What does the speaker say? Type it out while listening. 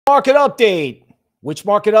Market update. Which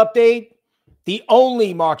market update? The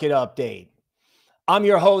only market update. I'm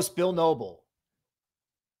your host, Bill Noble.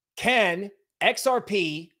 Can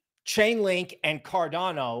XRP, Chainlink, and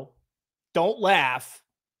Cardano, don't laugh,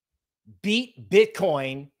 beat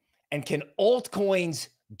Bitcoin, and can altcoins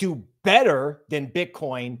do better than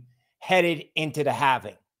Bitcoin headed into the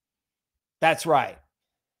halving? That's right.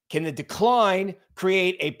 Can the decline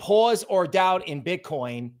create a pause or doubt in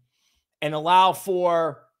Bitcoin and allow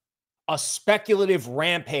for a speculative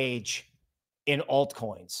rampage in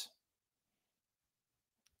altcoins?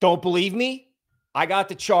 Don't believe me? I got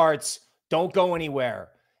the charts. Don't go anywhere.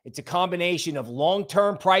 It's a combination of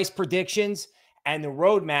long-term price predictions and the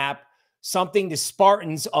roadmap, something the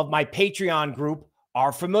Spartans of my Patreon group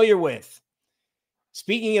are familiar with.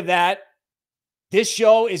 Speaking of that, this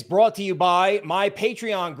show is brought to you by my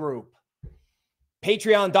Patreon group,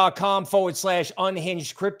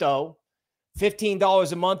 patreon.com/unhinged crypto.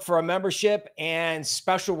 $15 a month for a membership and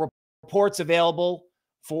special reports available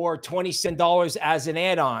for $27 as an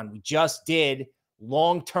add-on. We just did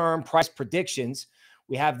long-term price predictions.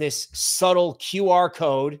 We have this subtle QR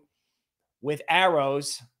code with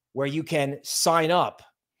arrows where you can sign up.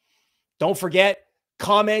 Don't forget,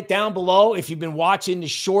 comment down below if you've been watching the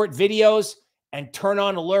short videos and turn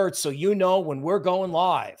on alerts so you know when we're going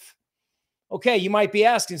live. Okay, you might be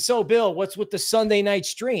asking, so Bill, what's with the Sunday night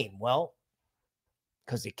stream? Well,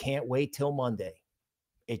 because it can't wait till Monday.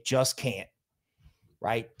 It just can't,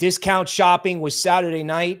 right? Discount shopping was Saturday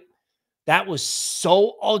night. That was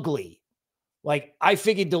so ugly. Like, I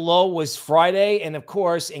figured the low was Friday, and of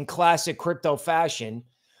course, in classic crypto fashion,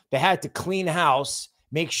 they had to clean house,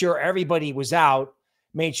 make sure everybody was out,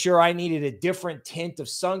 made sure I needed a different tint of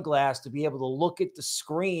sunglass to be able to look at the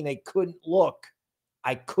screen. I couldn't look.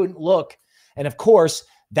 And of course,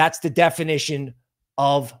 that's the definition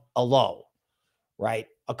of a low, right?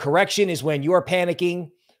 A correction is when you're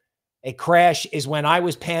panicking. A crash is when I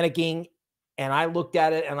was panicking and I looked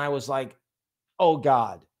at it and I was like, oh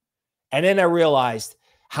God. And then I realized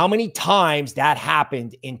how many times that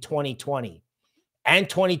happened in 2020 and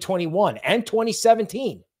 2021 and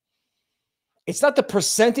 2017. It's not the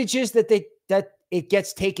percentages that it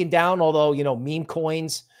gets taken down, although, you know, meme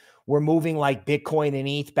coins were moving like Bitcoin and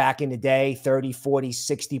ETH back in the day, 30, 40,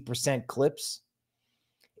 60% clips.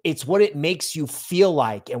 It's what it makes you feel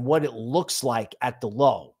like and what it looks like at the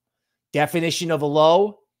low. Definition of a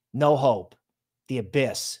low, no hope. The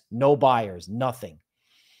abyss, no buyers, nothing.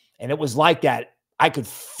 And it was like that. I could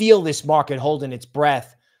feel this market holding its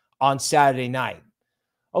breath on Saturday night.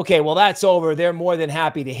 Okay, well, that's over. They're more than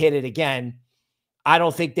happy to hit it again. I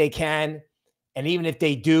don't think they can. And even if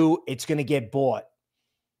they do, it's going to get bought.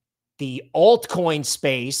 The altcoin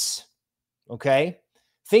space, okay,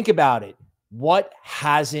 think about it. What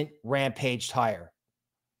hasn't rampaged higher?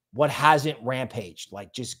 What hasn't rampaged,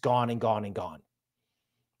 like just gone and gone and gone?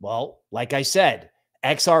 Well, like I said,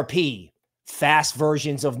 XRP, fast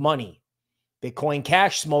versions of money. Bitcoin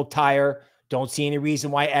Cash smoked higher. Don't see any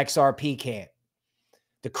reason why XRP can't.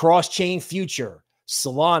 The cross-chain future,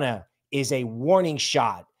 Solana, is a warning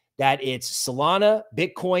shot that it's Solana,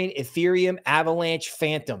 Bitcoin, Ethereum, Avalanche,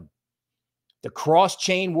 Phantom. The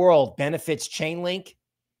cross-chain world benefits Chainlink,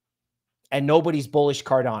 and nobody's bullish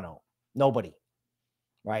Cardano. Nobody,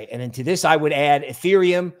 right? And then to this, I would add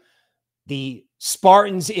Ethereum. The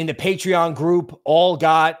Spartans in the Patreon group all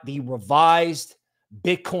got the revised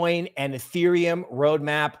Bitcoin and Ethereum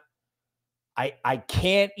roadmap. I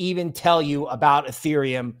can't even tell you about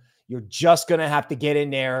Ethereum. You're just going to have to get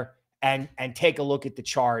in there and take a look at the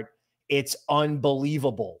chart. It's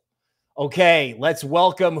unbelievable. Okay, let's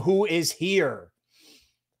welcome who is here.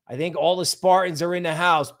 I think all the Spartans are in the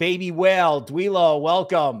house. Baby Whale, Dwelo,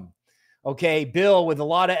 welcome. Okay, Bill with a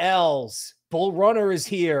lot of L's. Bull Runner is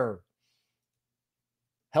here.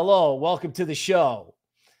 Hello, welcome to the show.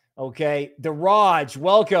 Okay, the Raj,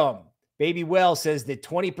 welcome. Baby Whale says the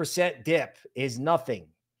 20% dip is nothing.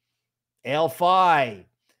 L5,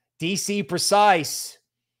 DC Precise,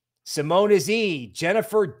 Simona Z,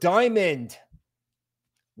 Jennifer Diamond.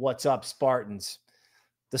 What's up, Spartans?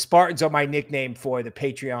 The Spartans are my nickname for the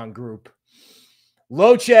Patreon group.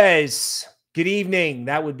 Loches, good evening.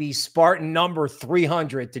 That would be Spartan number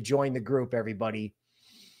 300 to join the group, everybody.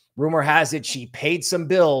 Rumor has it she paid some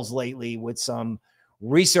bills lately with some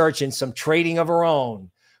research and some trading of her own.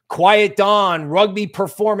 Quiet Dawn, Rugby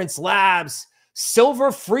Performance Labs,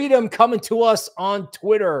 Silver Freedom coming to us on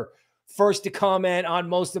Twitter. First to comment on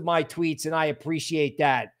most of my tweets, and I appreciate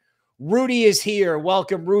that. Rudy is here.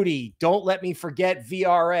 Welcome, Rudy. Don't let me forget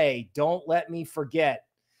VRA. Don't let me forget.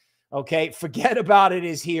 Okay, forget about it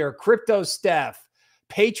is here. Crypto Steph,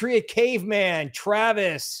 Patriot Caveman,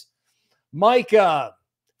 Travis, Micah,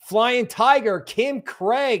 Flying Tiger, Kim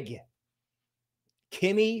Craig.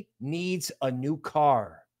 Kimmy needs a new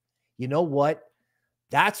car. You know what?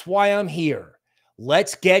 That's why I'm here.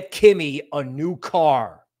 Let's get Kimmy a new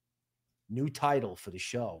car. New title for the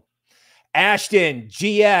show. Ashton,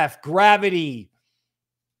 GF, Gravity,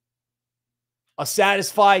 A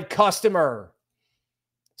Satisfied Customer,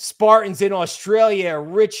 Spartans in Australia,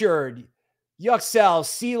 Richard, Yuxel,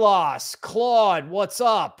 Silas, Claude, what's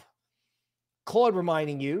up? Claude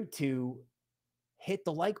reminding you to hit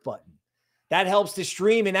the like button. That helps the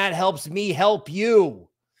stream and that helps me help you.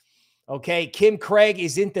 Okay, Kim Craig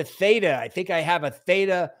is into Theta. I think I have a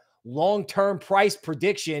Theta long-term price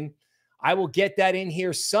prediction. I will get that in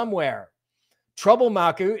here somewhere.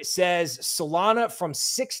 Troublemaker says Solana from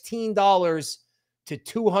 $16 to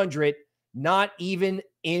 $200, not even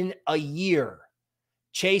in a year.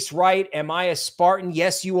 Chase Wright, am I a Spartan?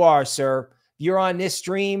 Yes, you are, sir. If you're on this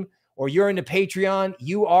stream or you're in the Patreon,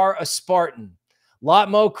 you are a Spartan.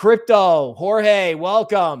 Lotmo Crypto, Jorge,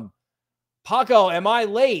 welcome. Paco, am I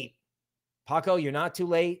late? Paco, you're not too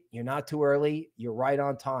late. You're not too early. You're right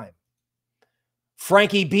on time.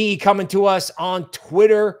 Frankie B coming to us on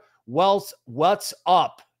Twitter. What's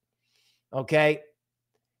up? Okay.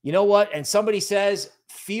 You know what? And somebody says,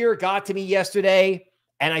 fear got to me yesterday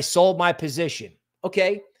and I sold my position.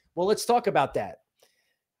 Okay. Well, let's talk about that.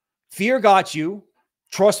 Fear got you.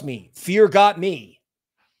 Trust me. Fear got me.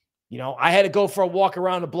 You know, I had to go for a walk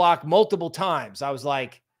around the block multiple times. I was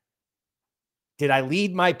like, did I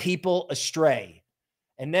lead my people astray?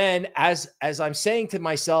 And then as I'm saying to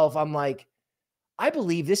myself, I'm like, I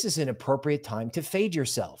believe this is an appropriate time to fade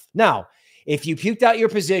yourself. Now, if you puked out your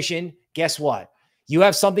position, guess what? You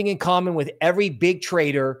have something in common with every big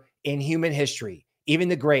trader in human history, even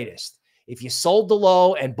the greatest. If you sold the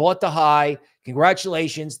low and bought the high,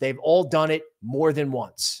 congratulations. They've all done it more than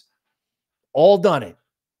once. All done it.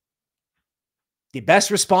 The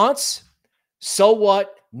best response, so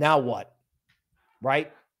what? Now what?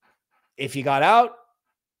 Right? If you got out,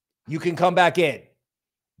 you can come back in.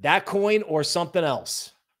 That coin or something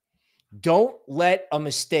else. Don't let a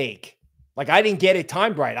mistake. Like I didn't get it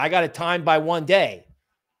timed right. I got it timed by 1 day.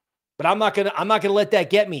 But I'm not gonna let that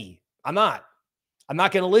get me. I'm not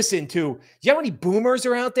gonna listen to. Do you know how many boomers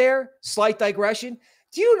are out there? Slight digression.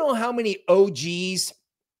 Do you know how many OGs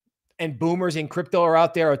and boomers in crypto are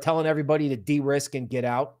out there are telling everybody to de-risk and get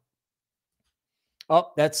out?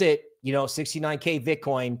 Oh, that's it. You know, 69K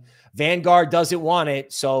Bitcoin. Vanguard doesn't want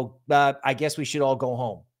it. So I guess we should all go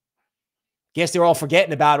home. Guess they're all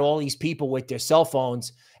forgetting about all these people with their cell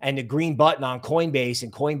phones and the green button on Coinbase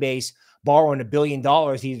and Coinbase borrowing $1 billion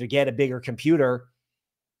either to get a bigger computer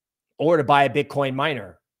or to buy a Bitcoin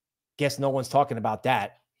miner. Guess no one's talking about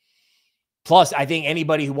that. Plus, I think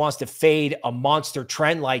anybody who wants to fade a monster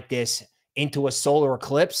trend like this into a solar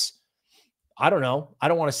eclipse, I don't know. I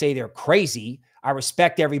don't want to say they're crazy. I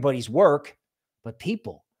respect everybody's work, but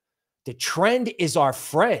people, the trend is our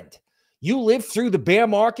friend. You lived through the bear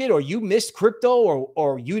market or you missed crypto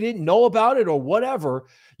or you didn't know about it or whatever.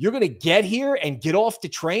 You're going to get here and get off the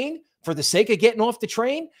train for the sake of getting off the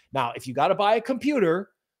train. Now, if you got to buy a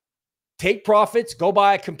computer, take profits, go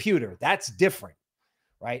buy a computer. That's different,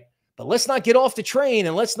 right? But let's not get off the train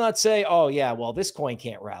and let's not say, oh, yeah, well, this coin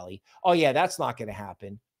can't rally. Oh, yeah, that's not going to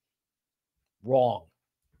happen. Wrong.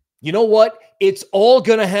 You know what? It's all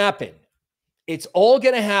going to happen. It's all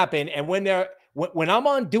going to happen. And when I'm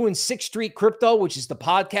on doing 6th Street Crypto, which is the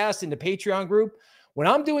podcast and the Patreon group, when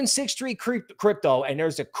I'm doing 6th Street Crypto and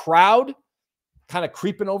there's a crowd kind of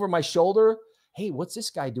creeping over my shoulder, hey, what's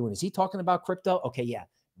this guy doing? Is he talking about crypto? Okay, yeah.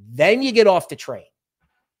 Then you get off the train.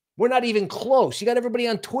 We're not even close. You got everybody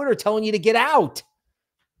on Twitter telling you to get out.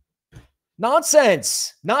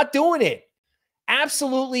 Nonsense. Not doing it.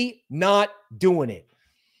 Absolutely not doing it.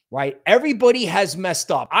 Right? Everybody has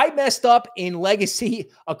messed up. I messed up in Legacy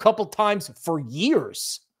a couple times for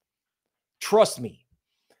years. Trust me.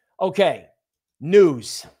 Okay.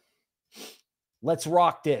 News. Let's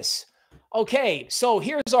rock this. Okay. So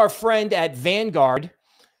here's our friend at Vanguard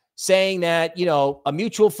saying that, you know, a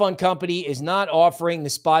mutual fund company is not offering the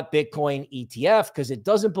spot Bitcoin ETF because it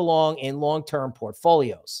doesn't belong in long-term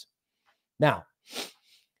portfolios. Now,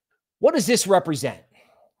 what does this represent?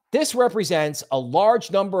 This represents a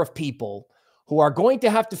large number of people who are going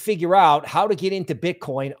to have to figure out how to get into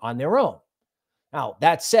Bitcoin on their own. Now,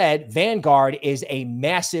 that said, Vanguard is a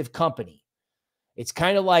massive company. It's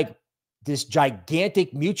kind of like this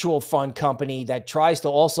gigantic mutual fund company that tries to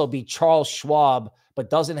also be Charles Schwab, but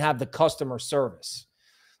doesn't have the customer service.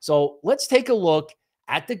 So let's take a look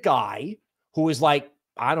at the guy who is like,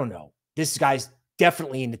 I don't know, this guy's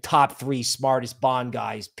definitely in the top 3 smartest bond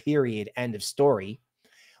guys, period, end of story.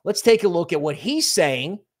 Let's take a look at what he's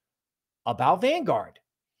saying about Vanguard.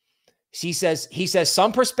 He says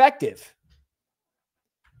some perspective.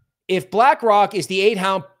 If BlackRock is the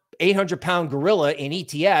 800-pound gorilla in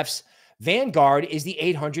ETFs, Vanguard is the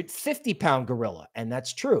 850-pound gorilla, and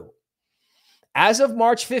that's true. As of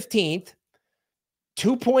March 15th,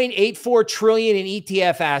 2.84 trillion in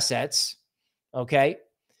ETF assets, okay?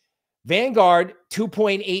 Vanguard,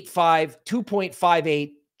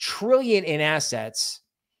 2.58 trillion in assets,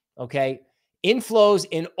 okay? Inflows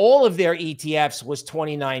in all of their ETFs was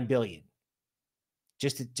 29 billion.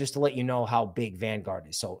 Just to let you know how big Vanguard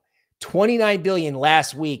is. So 29 billion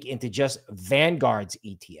last week into just Vanguard's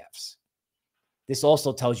ETFs. This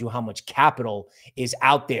also tells you how much capital is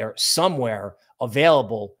out there somewhere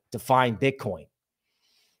available to find Bitcoin.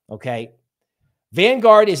 Okay.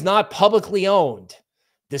 Vanguard is not publicly owned.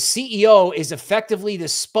 The CEO is effectively the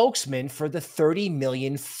spokesman for the 30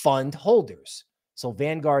 million fund holders. So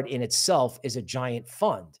Vanguard in itself is a giant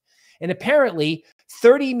fund. And apparently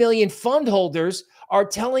 30 million fund holders are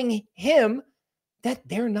telling him that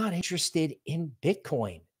they're not interested in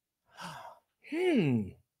Bitcoin.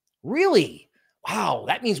 Really? Wow,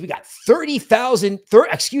 that means we got 30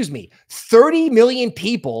 million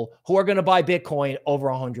people who are going to buy Bitcoin over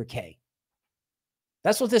 100K.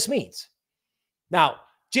 That's what this means. Now,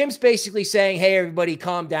 Jim's basically saying, hey, everybody,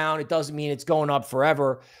 calm down. It doesn't mean it's going up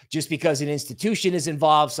forever just because an institution is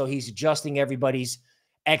involved. So he's adjusting everybody's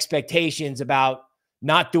expectations about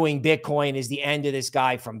not doing Bitcoin is the end of this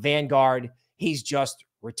guy from Vanguard. He's just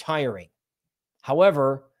retiring.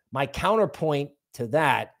 However, my counterpoint to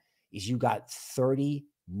that is you got 30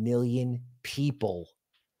 million people,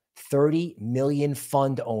 30 million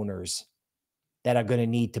fund owners that are going to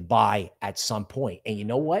need to buy at some point. And you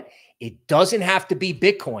know what? It doesn't have to be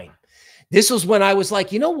Bitcoin. This was when I was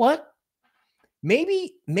like, you know what?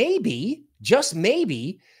 Maybe, just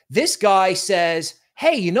maybe, this guy says,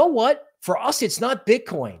 hey, you know what? For us, it's not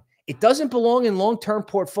Bitcoin. It doesn't belong in long-term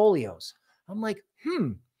portfolios. I'm like,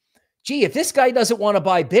 gee, if this guy doesn't want to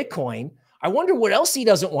buy Bitcoin, I wonder what else he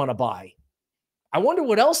doesn't want to buy. I wonder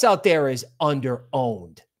what else out there is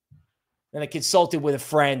under-owned. And I consulted with a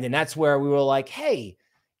friend, and that's where we were like, hey,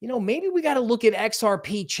 you know, maybe we got to look at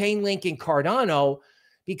XRP, Chainlink, and Cardano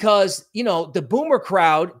because, you know, the boomer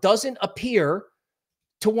crowd doesn't appear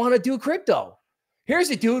to want to do crypto. Here's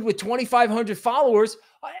a dude with 2,500 followers.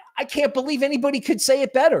 I can't believe anybody could say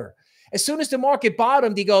it better. As soon as the market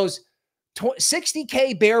bottomed, he goes,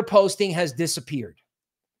 60K bear posting has disappeared.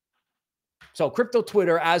 So crypto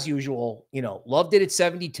Twitter, as usual, you know, loved it at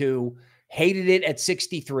 72, hated it at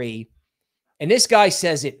 63. And this guy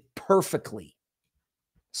says it perfectly.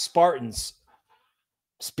 Spartans,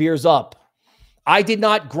 spears up. I did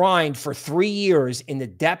not grind for 3 years in the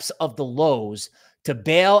depths of the lows to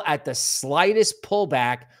bail at the slightest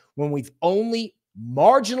pullback when we've only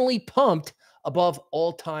marginally pumped above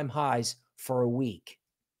all-time highs for a week.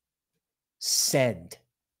 Send.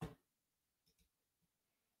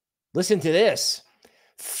 Listen to this.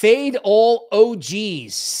 Fade all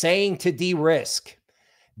OGs saying to de-risk.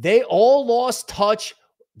 They all lost touch.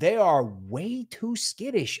 They are way too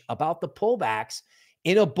skittish about the pullbacks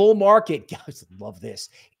in a bull market. Guys, love this.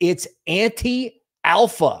 It's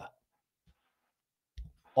anti-alpha.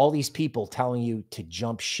 All these people telling you to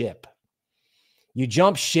jump ship. You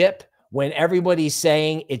jump ship when everybody's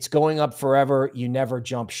saying it's going up forever. You never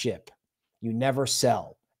jump ship. You never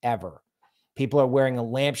sell, ever. People are wearing a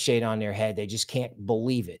lampshade on their head. They just can't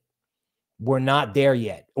believe it. We're not there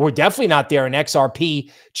yet. We're definitely not there in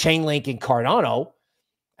XRP, Chainlink, and Cardano.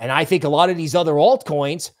 And I think a lot of these other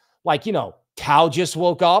altcoins, like, you know, Tau just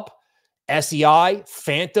woke up, SEI,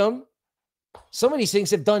 Phantom. Some of these things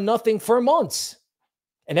have done nothing for months.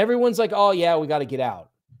 And everyone's like, oh, yeah, we got to get out.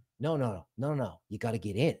 No. You got to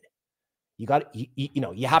get in. You got, you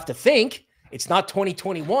know, you have to think. It's not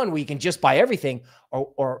 2021 where you can just buy everything,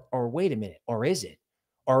 or wait a minute, or is it?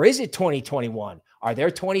 Or is it 2021? Are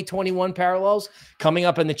there 2021 parallels coming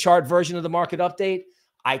up in the chart version of the market update?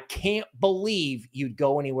 I can't believe you'd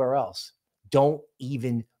go anywhere else. Don't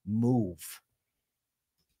even move.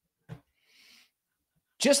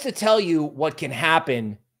 Just to tell you what can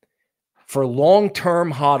happen for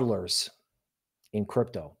long-term hodlers in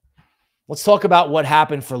crypto. Let's talk about what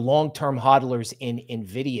happened for long-term hodlers in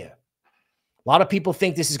Nvdia. A lot of people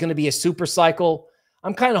think this is going to be a super cycle.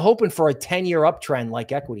 I'm kind of hoping for a 10-year uptrend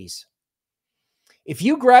like equities. If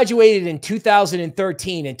you graduated in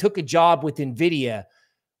 2013 and took a job with Nvdia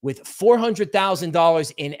with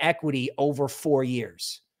 $400,000 in equity over 4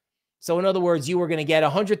 years. So in other words, you were going to get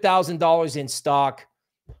 $100,000 in stock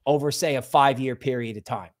over, say, a 5-year period of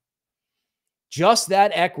time. Just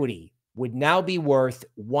that equity would now be worth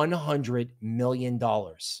 $100 million.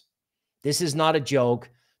 This is not a joke.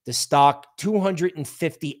 The stock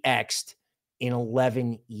 250x'd in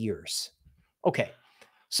 11 years. Okay,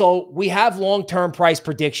 so we have long-term price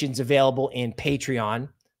predictions available in Patreon.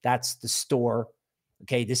 That's the store.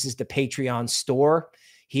 Okay, this is the Patreon store.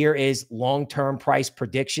 Here is long-term price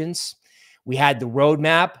predictions. We had the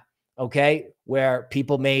roadmap, okay, where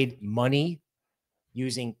people made money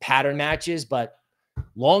using pattern matches, but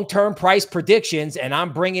long-term price predictions, and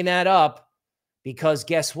I'm bringing that up because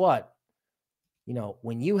guess what? You know,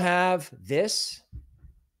 when you have this,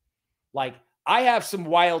 like I have some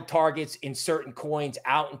wild targets in certain coins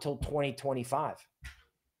out until 2025.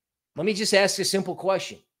 Let me just ask a simple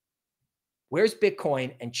question. Where's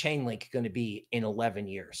Bitcoin and Chainlink going to be in 11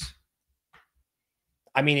 years?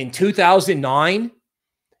 I mean, in 2009,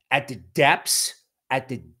 at the depths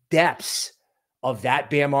of that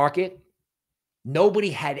bear market, nobody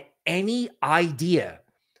had any idea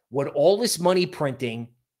what all this money printing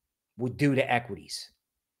would do to equities.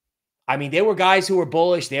 I mean, there were guys who were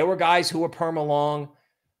bullish. There were guys who were perma long,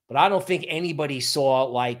 but I don't think anybody saw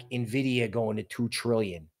like Nvdia going to 2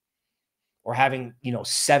 trillion or having, you know,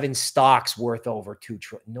 7 stocks worth over 2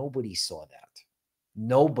 trillion. Nobody saw that.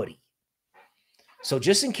 Nobody. So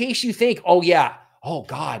just in case you think, oh yeah, oh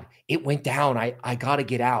God, it went down. I got to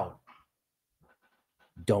get out.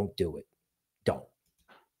 Don't do it. Don't.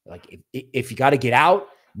 Like if you got to get out,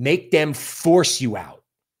 make them force you out.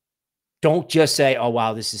 Don't just say, oh,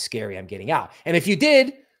 wow, this is scary. I'm getting out. And if you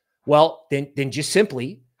did, well, then just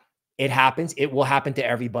simply, it happens. It will happen to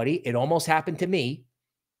everybody. It almost happened to me.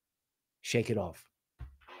 Shake it off.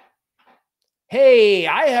 Hey,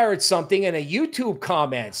 I heard something in a YouTube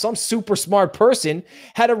comment. Some super smart person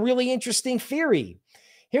had a really interesting theory.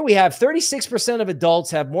 Here we have 36% of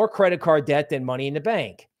adults have more credit card debt than money in the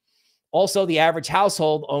bank. Also, the average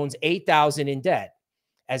household owns $8,000 in debt.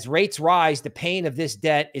 As rates rise, the pain of this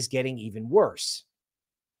debt is getting even worse.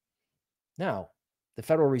 Now, the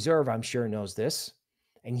Federal Reserve, I'm sure, knows this.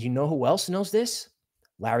 And you know who else knows this?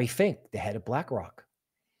 Larry Fink, the head of BlackRock.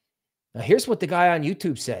 Now, here's what the guy on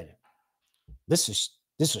YouTube said. This is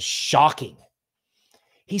shocking.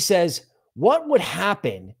 He says, what would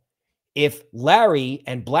happen if Larry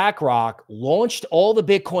and BlackRock launched all the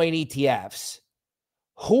Bitcoin ETFs,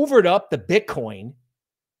 hoovered up the Bitcoin,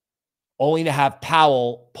 only to have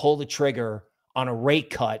Powell pull the trigger on a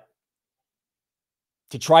rate cut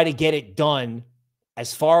to try to get it done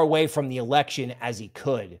as far away from the election as he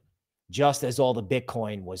could, just as all the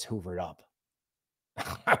Bitcoin was hoovered up?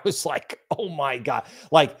 I was like, oh my God,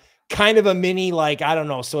 like kind of a mini, like, I don't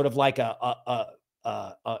know, sort of like a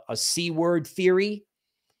C word theory.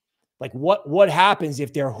 Like what happens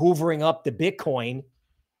if they're hoovering up the Bitcoin,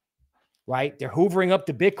 right? They're hoovering up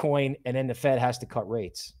the Bitcoin and then the Fed has to cut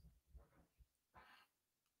rates.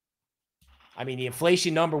 I mean, the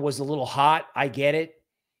inflation number was a little hot. I get it.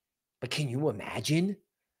 But can you imagine?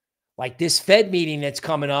 Like this Fed meeting that's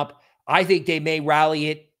coming up, I think they may rally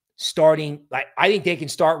it starting. Like I think they can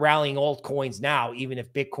start rallying altcoins now, even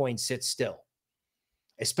if Bitcoin sits still,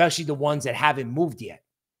 especially the ones that haven't moved yet.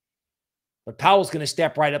 But Powell's going to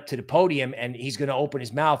step right up to the podium and he's going to open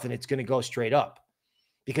his mouth and it's going to go straight up.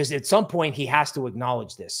 Because at some point he has to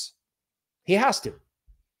acknowledge this. He has to,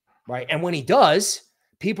 right? And when he does,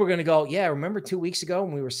 people are going to go, yeah, remember 2 weeks ago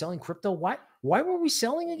when we were selling crypto? Why were we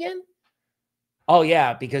selling again? Oh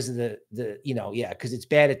yeah, because of because it's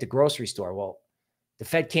bad at the grocery store. Well, the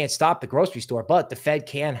Fed can't stop the grocery store, but the Fed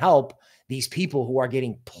can help these people who are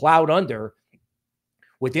getting plowed under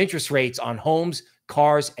with interest rates on homes,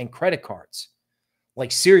 cars, and credit cards.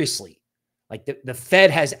 Like seriously, like the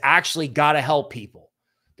Fed has actually got to help people.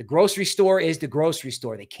 The grocery store is the grocery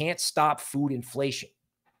store. They can't stop food inflation.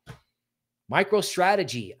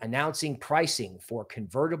 MicroStrategy announcing pricing for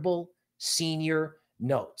convertible senior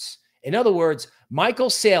notes. In other words, Michael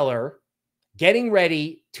Saylor getting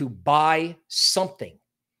ready to buy something.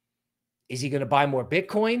 Is he going to buy more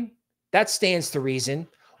Bitcoin? That stands to reason.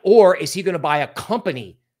 Or is he going to buy a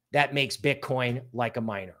company that makes Bitcoin like a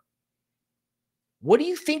miner? What do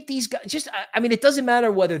you think these guys, I mean, it doesn't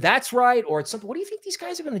matter whether that's right or it's something. What do you think these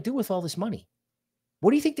guys are going to do with all this money? What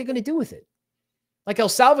do you think they're going to do with it? Like El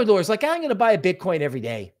Salvador is like, I'm going to buy a Bitcoin every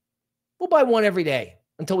day. We'll buy one every day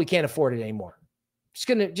until we can't afford it anymore.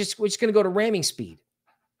 We're just going to go to ramming speed.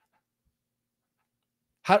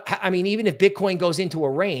 I mean, even if Bitcoin goes into a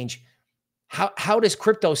range, how does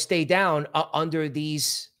crypto stay down under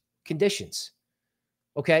these conditions?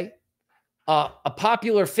 Okay. A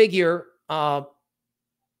popular figure who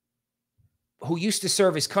used to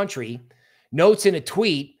serve his country notes in a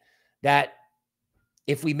tweet that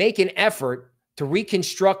if we make an effort to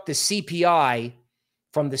reconstruct the CPI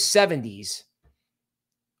from the 70s,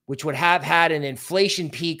 which would have had an inflation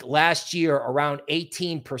peak last year around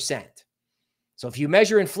 18%. So if you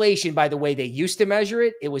measure inflation by the way they used to measure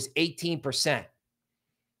it, it was 18%.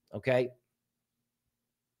 Okay.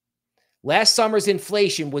 Last summer's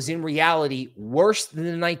inflation was in reality worse than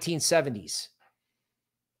the 1970s,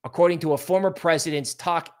 according to a former president's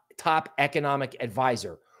top economic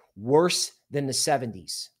advisor, worse than the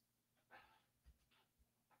 70s.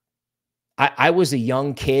 I was a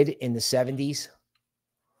young kid in the 70s.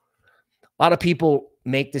 A lot of people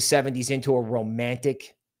make the 70s into a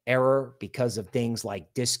romantic era because of things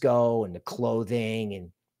like disco and the clothing,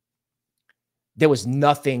 and there was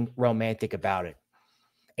nothing romantic about it.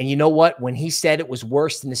 And you know what? When he said it was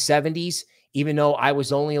worse than the 70s, even though I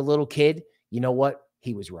was only a little kid, you know what?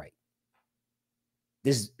 He was right.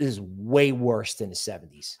 This is way worse than the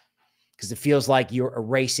 70s because it feels like you're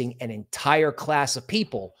erasing an entire class of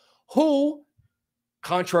people who,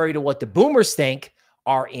 contrary to what the boomers think,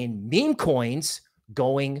 are in meme coins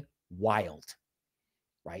going wild,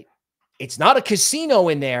 right? It's not a casino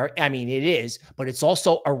in there. I mean, it is, but it's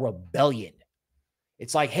also a rebellion.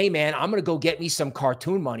 It's like, hey, man, I'm going to go get me some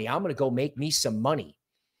cartoon money. I'm going to go make me some money.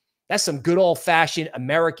 That's some good old-fashioned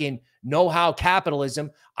American know-how capitalism.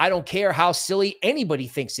 I don't care how silly anybody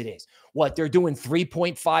thinks it is. What, they're doing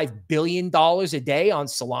 $3.5 billion a day on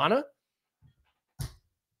Solana?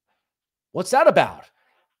 What's that about?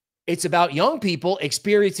 It's about young people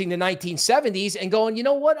experiencing the 1970s and going, you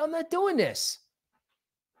know what? I'm not doing this.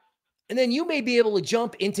 And then you may be able to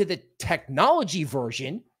jump into the technology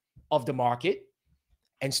version of the market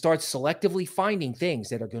and start selectively finding things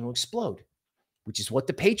that are going to explode, which is what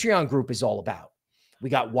the Patreon group is all about. We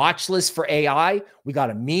got watch lists for AI. We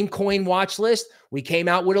got a meme coin watch list. We came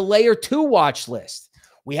out with a layer 2 watch list.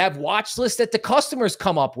 We have watch lists that the customers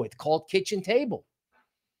come up with called Kitchen Table.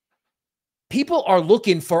 People are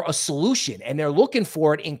looking for a solution, and they're looking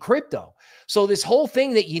for it in crypto. So this whole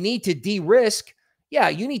thing that you need to de-risk, yeah,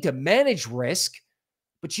 you need to manage risk,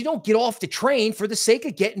 but you don't get off the train for the sake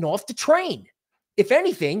of getting off the train. If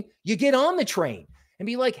anything, you get on the train and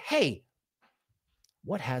be like, hey,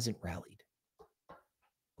 what hasn't rallied?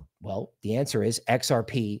 Well, the answer is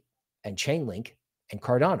XRP and Chainlink and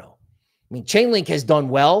Cardano. I mean, Chainlink has done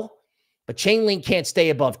well, but Chainlink can't stay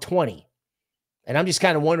above 20. And I'm just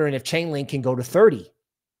kind of wondering if Chainlink can go to 30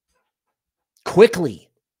 quickly.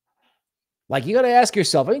 Like, you got to ask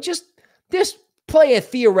yourself, I mean, just play a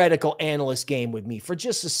theoretical analyst game with me for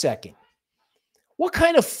just a second. What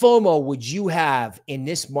kind of FOMO would you have in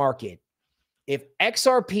this market if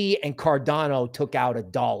XRP and Cardano took out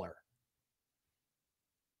 $1?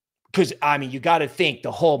 Because, I mean, you got to think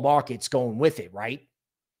the whole market's going with it, right?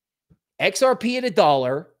 XRP at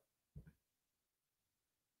 $1,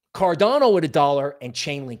 Cardano at $1, and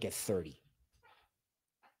Chainlink at 30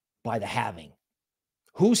 by the halving.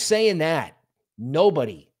 Who's saying that?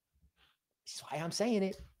 Nobody. That's why I'm saying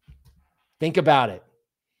it. Think about it.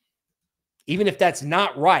 Even if that's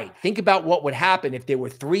not right, think about what would happen if there were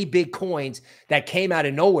 3 big coins that came out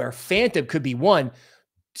of nowhere. Phantom could be one.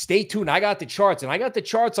 Stay tuned. I got the charts, and I got the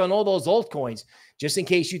charts on all those altcoins, just in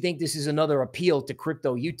case you think this is another appeal to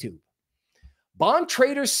crypto YouTube. Bond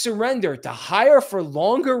traders surrender to higher for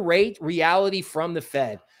longer rate reality from the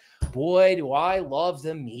Fed. Boy, do I love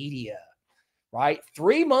the media, right?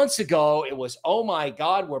 3 months ago, it was, oh my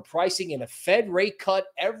God, we're pricing in a Fed rate cut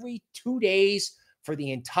every 2 days for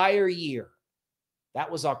the entire year. That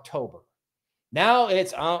was October. Now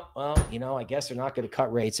it's, well, you know, I guess they're not going to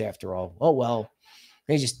cut rates after all. Oh, well,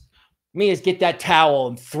 they just get that towel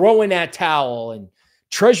and throw in that towel, and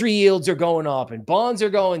treasury yields are going up and bonds are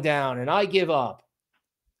going down, and I give up.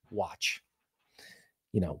 Watch,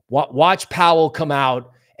 watch Powell come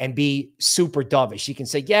out and be super dovish. He can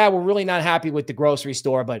say, yeah, we're really not happy with the grocery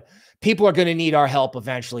store, but people are going to need our help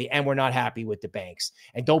eventually, and we're not happy with the banks.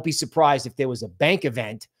 And don't be surprised if there was a bank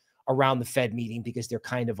event around the Fed meeting, because there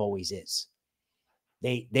kind of always is.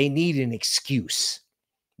 They need an excuse,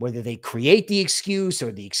 whether they create the excuse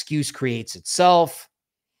or the excuse creates itself.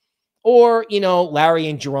 Or, Larry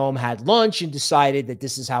and Jerome had lunch and decided that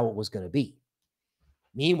this is how it was going to be.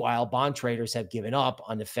 Meanwhile, bond traders have given up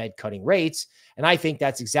on the Fed cutting rates. And I think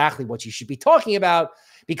that's exactly what you should be talking about,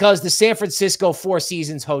 because the San Francisco Four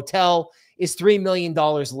Seasons Hotel is $3 million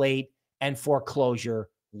late and foreclosure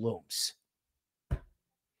looms.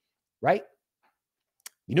 Right?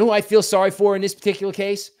 You know who I feel sorry for in this particular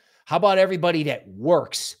case? How about everybody that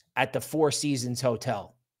works at the Four Seasons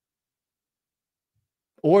Hotel?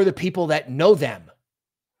 Or the people that know them.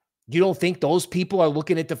 You don't think those people are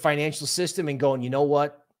looking at the financial system and going, you know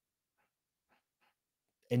what?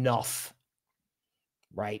 Enough,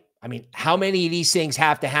 right? I mean, how many of these things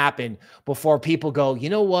have to happen before people go, you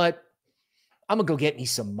know what? I'm going to go get me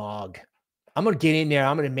some mug. I'm going to get in there.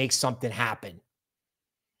 I'm going to make something happen.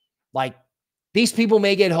 Like, these people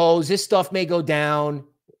may get hosed. This stuff may go down,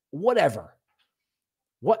 whatever.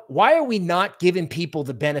 Why are we not giving people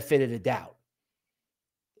the benefit of the doubt?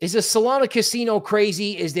 Is a Solana casino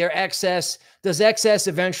crazy? Is there excess? Does excess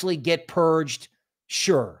eventually get purged?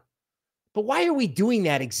 Sure. But why are we doing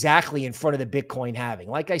that exactly in front of the Bitcoin halving?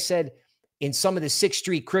 Like I said, in some of the 6th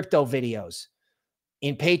Street crypto videos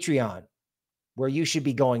in Patreon, where you should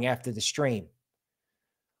be going after the stream.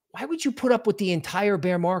 Why would you put up with the entire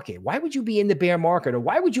bear market? Why would you be in the bear market? Or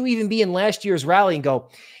why would you even be in last year's rally and go,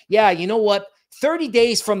 yeah, you know what? 30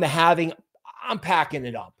 days from the halving, I'm packing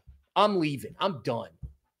it up. I'm leaving. I'm done.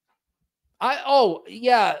 Oh,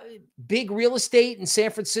 yeah, big real estate in San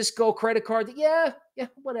Francisco, credit card. Yeah,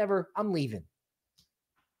 whatever. I'm leaving.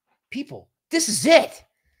 People, this is it.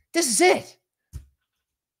 This is it.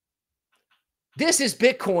 This is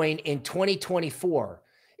Bitcoin in 2024.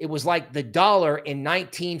 It was like the dollar in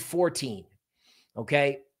 1914,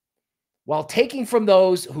 okay? While taking from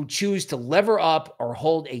those who choose to lever up or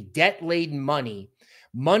hold a debt-laden money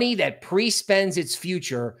that pre-spends its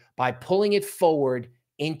future by pulling it forward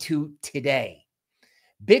into today.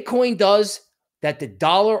 Bitcoin does that the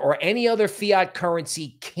dollar or any other fiat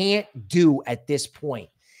currency can't do at this point.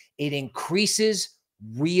 It increases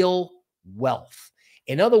real wealth.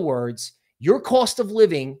 In other words, your cost of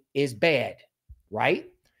living is bad, right?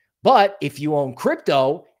 But if you own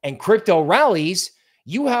crypto and crypto rallies,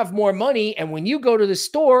 you have more money. And when you go to the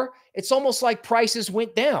store, it's almost like prices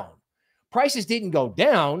went down. Prices didn't go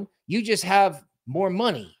down. You just have more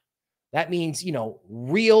money. That means, you know,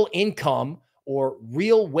 real income or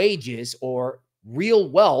real wages or real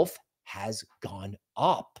wealth has gone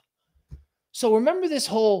up. So remember this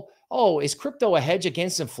whole, oh, is crypto a hedge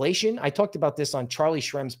against inflation? I talked about this on Charlie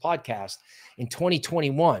Shrem's podcast in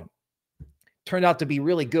 2021. Turned out to be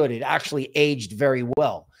really good. It actually aged very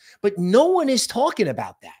well. But no one is talking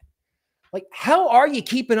about that. Like, how are you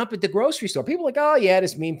keeping up at the grocery store? People are like, oh, yeah,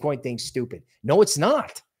 this meme coin thing's stupid. No, it's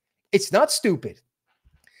not. It's not stupid.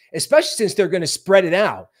 Especially since they're going to spread it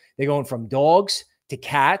out. They're going from dogs to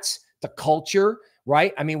cats to culture,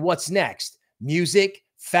 right? I mean, what's next? Music,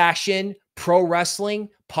 fashion, pro wrestling,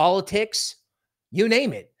 politics, you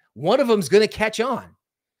name it. One of them's going to catch on,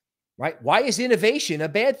 right? Why is innovation a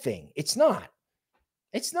bad thing? It's not.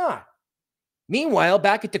 It's not. Meanwhile,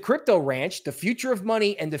 back at the crypto ranch, the future of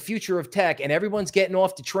money and the future of tech, and everyone's getting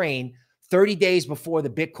off the train 30 days before the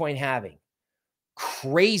Bitcoin halving.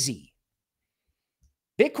 Crazy.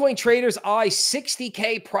 Bitcoin traders eye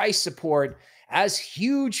 60K price support as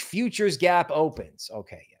huge futures gap opens.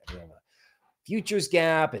 Okay, yeah, we have a futures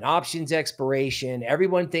gap and options expiration.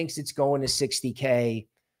 Everyone thinks it's going to 60K.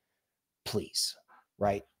 Please,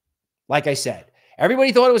 right? Like I said,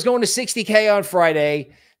 everybody thought it was going to 60K on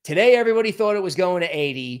Friday. Today, everybody thought it was going to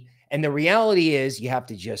 80. And the reality is you have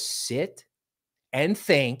to just sit and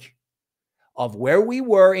think of where we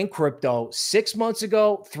were in crypto 6 months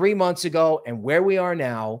ago, 3 months ago, and where we are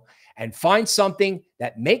now, and find something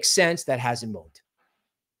that makes sense that hasn't moved.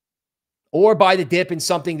 Or buy the dip in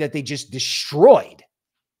something that they just destroyed,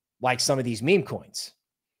 like some of these meme coins.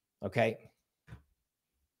 Okay.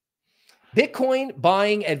 Bitcoin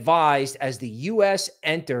buying advised as the U.S.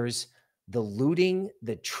 enters the looting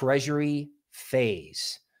the treasury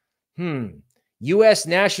phase. U.S.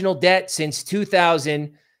 national debt since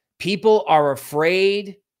 2000. People are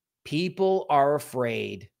afraid. People are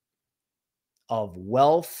afraid of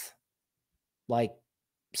wealth, like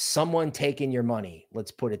someone taking your money.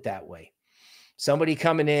 Let's put it that way. Somebody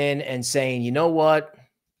coming in and saying, you know what?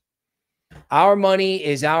 Our money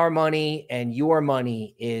is our money and your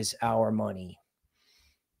money is our money.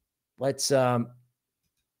 Let's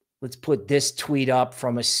put this tweet up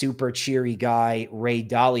from a super cheery guy, Ray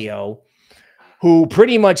Dalio, who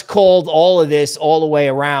pretty much called all of this all the way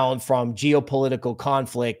around from geopolitical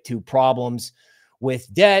conflict to problems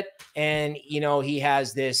with debt. And, you know, he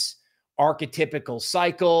has this archetypical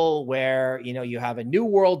cycle where, you know, you have a new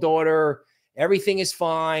world order, everything is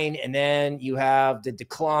fine. And then you have the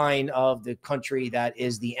decline of the country that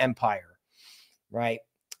is the empire, right?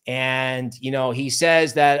 And, you know, he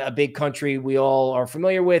says that a big country we all are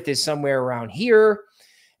familiar with is somewhere around here.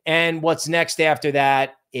 And what's next after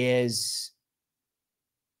that is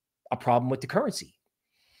a problem with the currency.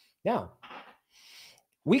 Now,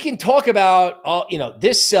 we can talk about, you know,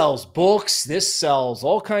 this sells books, this sells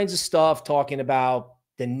all kinds of stuff talking about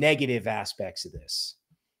the negative aspects of this.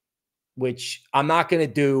 which I'm not going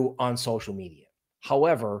to do on social media.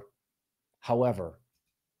 However,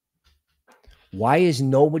 why is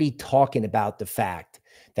nobody talking about the fact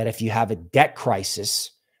that if you have a debt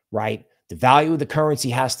crisis, right, the value of the currency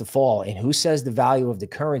has to fall? And who says the value of the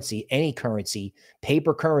currency, any currency,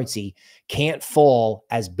 paper currency, can't fall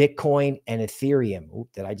as Bitcoin and Ethereum? Ooh,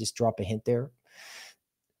 did I just drop a hint there?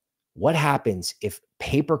 What happens if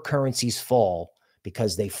paper currencies fall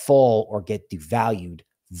because they fall or get devalued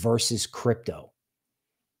versus crypto,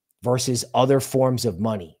 versus other forms of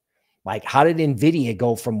money? Like, how did Nvdia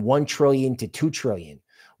go from 1 trillion to 2 trillion?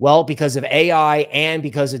 Well, because of AI and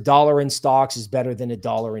because a dollar in stocks is better than a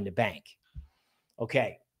dollar in the bank.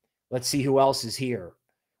 Okay, let's see who else is here.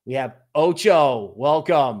 We have Ocho.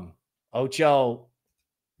 Welcome. Ocho,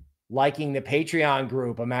 liking the Patreon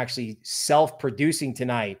group. I'm actually self-producing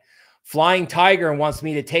tonight. Flying Tiger wants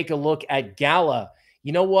me to take a look at Gala.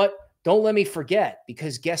 You know what? Don't let me forget,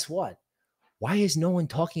 because guess what? Why is no one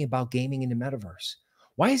talking about gaming in the metaverse?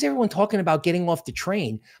 Why is everyone talking about getting off the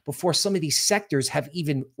train before some of these sectors have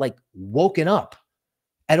even like woken up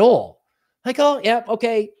at all? Like, oh, yeah,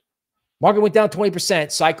 okay. Market went down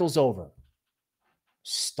 20%. Cycle's over.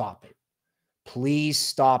 Stop it. Please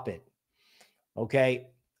stop it. Okay.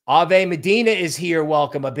 Ave Medina is here.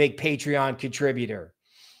 Welcome, a big Patreon contributor.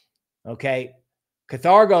 Okay.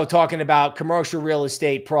 Cathargo talking about commercial real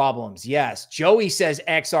estate problems. Yes. Joey says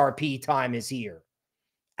XRP time is here.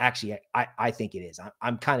 Actually, I think it is.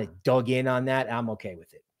 I'm kind of dug in on that. I'm okay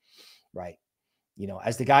with it. Right. You know,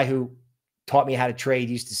 as the guy who taught me how to trade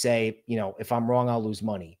used to say, you know, if I'm wrong, I'll lose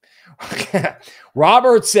money.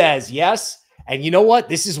 Robert says, yes. And you know what?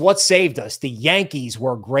 This is what saved us. The Yankees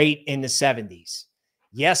were great in the 70s.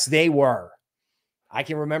 Yes, they were. I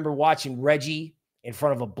can remember watching Reggie in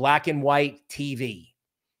front of a black and white TV.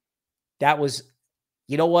 That was,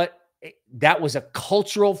 you know what? That was a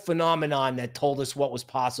cultural phenomenon that told us what was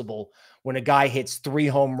possible when a guy hits 3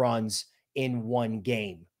 home runs in one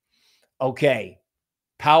game. Okay.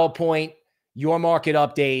 PowerPoint, your market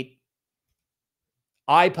update,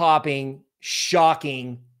 eye-popping,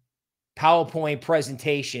 shocking PowerPoint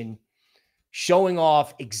presentation showing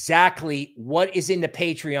off exactly what is in the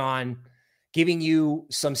Patreon, giving you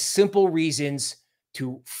some simple reasons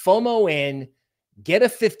to FOMO in, get a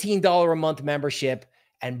 $15 a month membership,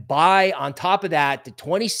 and buy on top of that the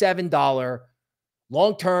 $27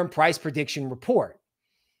 long-term price prediction report.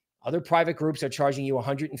 Other private groups are charging you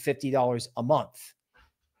 $150 a month.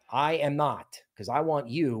 I am not, because I want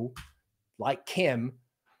you, like Kim,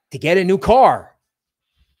 to get a new car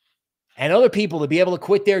and other people to be able to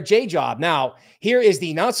quit their J job. Now, here is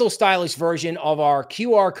the not so stylish version of our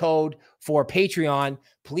QR code for Patreon.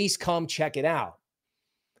 Please come check it out.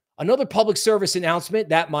 Another public service announcement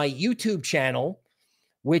that my YouTube channel,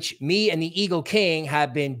 which me and the Eagle King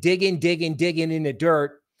have been digging in the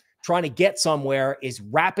dirt, trying to get somewhere, is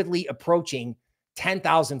rapidly approaching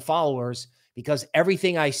 10,000 followers, because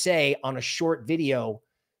everything I say on a short video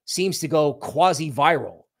seems to go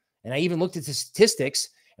quasi-viral. And I even looked at the statistics,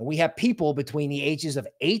 and we have people between the ages of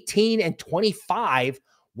 18 and 25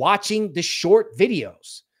 watching the short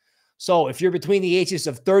videos. So if you're between the ages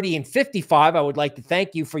of 30 and 55, I would like to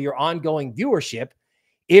thank you for your ongoing viewership.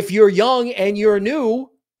 If you're young and you're new,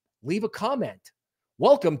 leave a comment.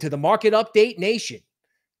 Welcome to the Market Update Nation.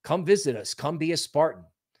 Come visit us. Come be a Spartan.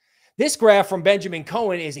 This graph from Benjamin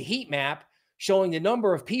Cohen is a heat map showing the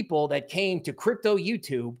number of people that came to crypto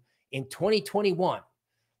YouTube in 2021.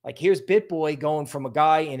 Like, here's BitBoy going from a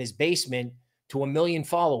guy in his basement to 1 million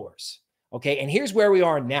followers. Okay, and here's where we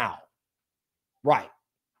are now. Right.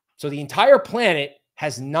 So the entire planet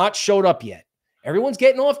has not showed up yet. Everyone's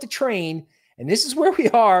getting off the train, and this is where we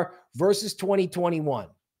are versus 2021.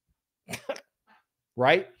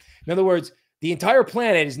 Right? In other words, the entire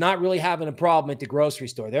planet is not really having a problem at the grocery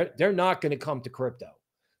store. They're not going to come to crypto.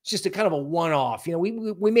 It's just a kind of a one-off. You know,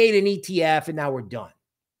 we made an ETF and now we're done.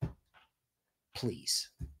 Please.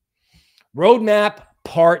 Roadmap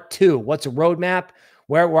part 2. What's a roadmap?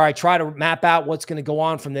 Where I try to map out what's going to go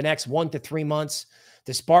on from the next 1 to 3 months.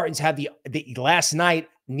 The Spartans had the last night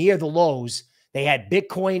near the lows. They had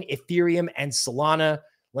Bitcoin, Ethereum, and Solana.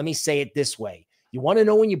 Let me say it this way. You want to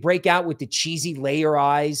know when you break out with the cheesy laser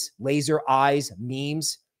eyes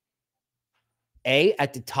memes? A,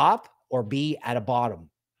 at the top, or B, at a bottom?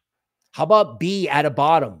 How about B, at a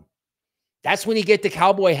bottom? That's when you get the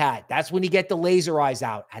cowboy hat. That's when you get the laser eyes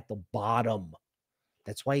out, at the bottom.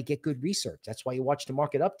 That's why you get good research. That's why you watch the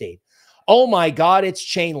market update. Oh my God, it's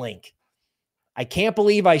Chainlink. I can't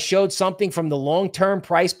believe I showed something from the long-term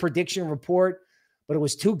price prediction report, but it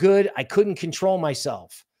was too good. I couldn't control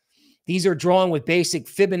myself. These are drawn with basic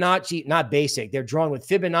Fibonacci, not basic, they're drawn with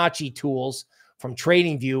Fibonacci tools from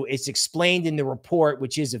TradingView. It's explained in the report,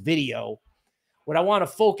 which is a video. What I want to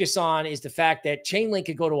focus on is the fact that Chainlink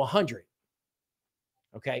could go to 100,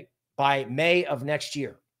 okay, by May of next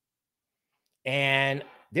year. And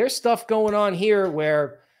there's stuff going on here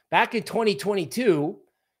where back in 2022,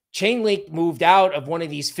 Chainlink moved out of one of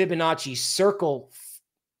these Fibonacci circle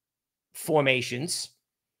formations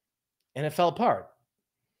and it fell apart.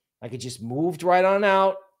 Like it just moved right on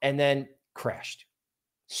out and then crashed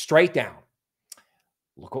straight down.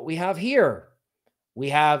 Look what we have here. We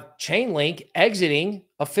have Chainlink exiting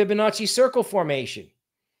a Fibonacci circle formation.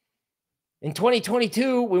 In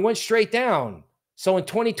 2022, we went straight down. So in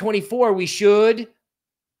 2024, we should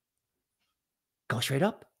go straight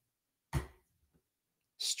up.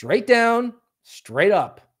 Straight down, straight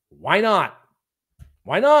up. Why not?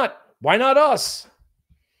 Why not? Why not us?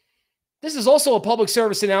 This is also a public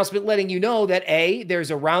service announcement letting you know that A,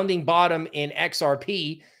 there's a rounding bottom in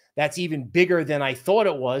XRP that's even bigger than I thought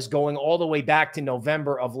it was, going all the way back to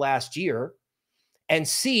November of last year. And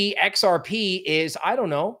C, XRP is, I don't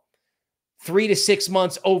know, 3 to 6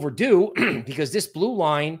 months overdue because this blue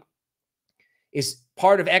line is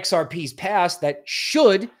part of XRP's past that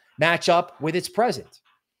should match up with its present.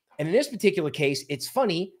 And in this particular case, it's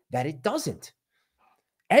funny that it doesn't.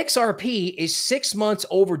 XRP is 6 months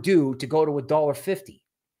overdue to go to $1.50.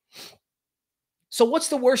 So what's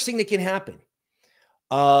the worst thing that can happen?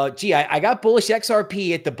 I got bullish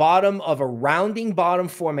XRP at the bottom of a rounding bottom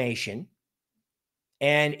formation,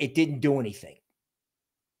 and it didn't do anything.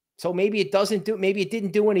 So maybe it doesn't do, maybe it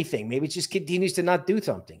didn't do anything. Maybe it just continues to not do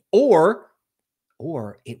something. Or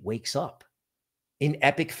it wakes up in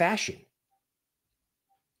epic fashion.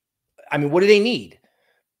 I mean, what do they need?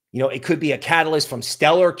 You know, it could be a catalyst from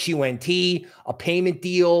Stellar, QNT, a payment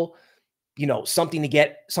deal, you know, something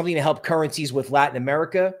to help currencies with Latin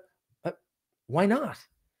America. Why not?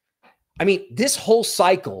 I mean, this whole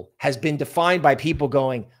cycle has been defined by people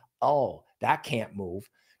going, oh, that can't move.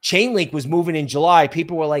 Chainlink was moving in July.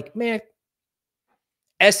 People were like, man,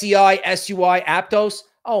 SEI, SUI, Aptos.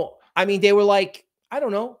 Oh, I mean, they were like, I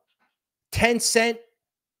don't know, 10 cent,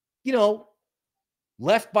 you know,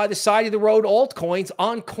 left by the side of the road altcoins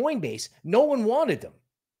on Coinbase. No one wanted them.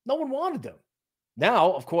 No one wanted them.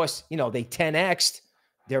 Now, of course, you know, they 10x'd.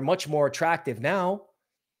 They're much more attractive now.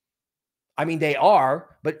 I mean, they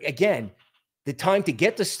are. But again, the time to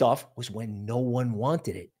get the stuff was when no one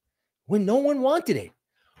wanted it. When no one wanted it.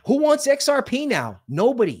 Who wants XRP now?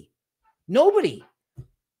 Nobody. Nobody.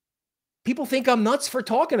 People think I'm nuts for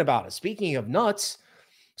talking about it. Speaking of nuts,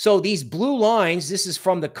 so these blue lines, this is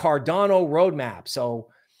from the Cardano roadmap. So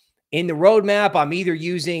in the roadmap, I'm either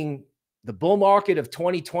using the bull market of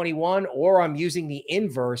 2021 or I'm using the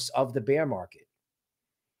inverse of the bear market.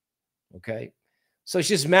 Okay. So it's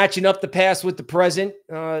just matching up the past with the present.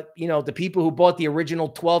 You know, the people who bought the original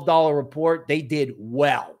 $12 report, they did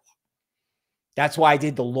well. That's why I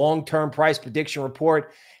did the long-term price prediction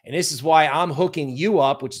report. And this is why I'm hooking you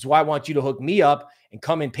up, which is why I want you to hook me up and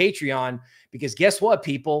come in Patreon. Because guess what,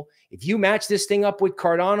 people? If you match this thing up with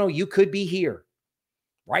Cardano, you could be here.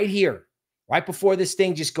 Right here. Right before this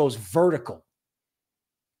thing just goes vertical.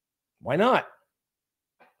 Why not?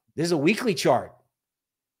 This is a weekly chart.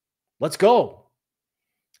 Let's go.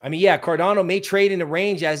 I mean, yeah, Cardano may trade in the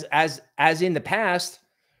range as in the past,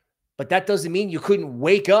 but that doesn't mean you couldn't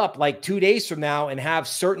wake up like 2 days from now and have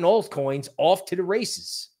certain altcoins off to the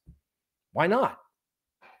races. Why not?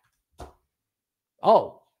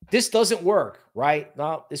 Oh, this doesn't work, right?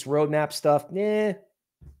 No, this roadmap stuff, nah.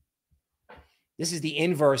 This is the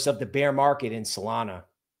inverse of the bear market in Solana.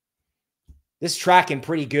 This is tracking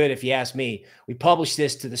pretty good, if you ask me. We published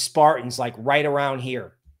this to the Spartans like right around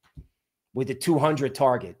here with the 200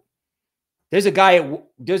 target. There's a guy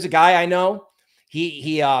I know.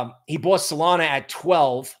 He bought Solana at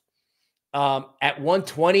 12. At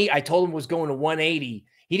 120, I told him it was going to 180.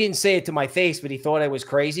 He didn't say it to my face, but he thought I was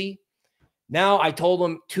crazy. Now I told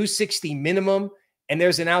him 260 minimum, and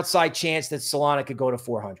there's an outside chance that Solana could go to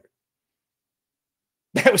 400.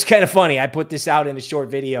 That was kind of funny. I put this out in a short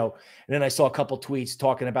video, and then I saw a couple tweets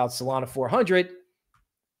talking about Solana 400.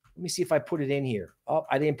 Let me see if I put it in here. Oh,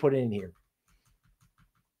 I didn't put it in here.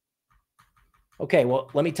 Okay, well,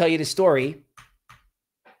 let me tell you the story.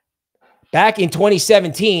 Back in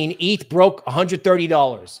 2017, ETH broke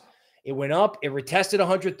 $130. It went up, it retested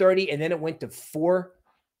 130, and then it went to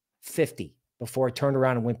 450 before it turned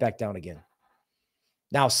around and went back down again.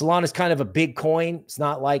 Now, Solana is kind of a big coin. It's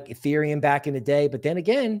not like Ethereum back in the day. But then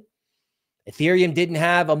again, Ethereum didn't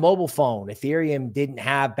have a mobile phone. Ethereum didn't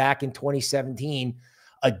have, back in 2017,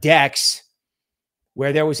 a DEX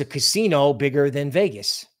where there was a casino bigger than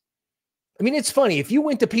Vegas. I mean, it's funny. If you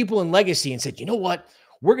went to people in legacy and said, you know what,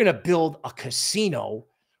 we're going to build a casino,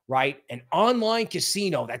 right? An online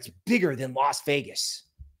casino that's bigger than Las Vegas,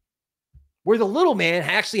 where the little man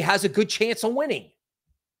actually has a good chance of winning.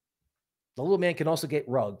 The little man can also get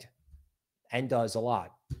rugged, and does a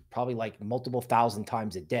lot, probably like multiple thousand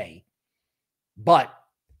times a day. But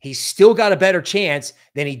he's still got a better chance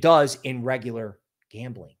than he does in regular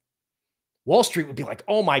gambling. Wall Street would be like,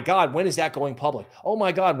 oh my God, when is that going public? Oh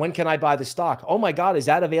my God, when can I buy the stock? Oh my God, is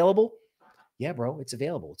that available? Yeah, bro, it's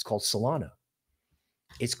available. It's called Solana.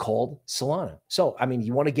 It's called Solana. So, I mean,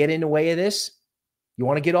 you want to get in the way of this? You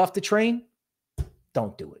want to get off the train?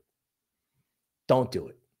 Don't do it. Don't do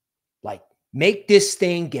it. Like, make this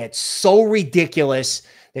thing get so ridiculous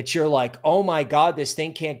that you're like, oh my God, this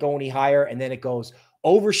thing can't go any higher. And then it goes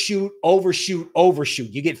overshoot, overshoot, overshoot.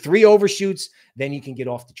 You get 3 overshoots, then you can get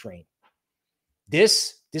off the train.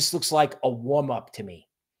 This looks like a warm-up to me.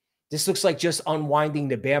 This looks like just unwinding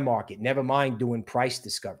the bear market, never mind doing price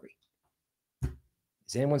discovery.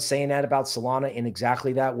 Is anyone saying that about Solana in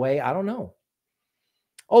exactly that way? I don't know.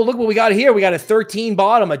 Oh, look what we got here. We got a 13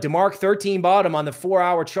 bottom, a DeMark 13 bottom on the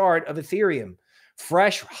 4-hour chart of Ethereum.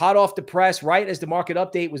 Fresh, hot off the press, right as the market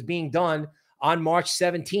update was being done on March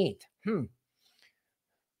 17th.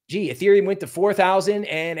 Gee, Ethereum went to 4,000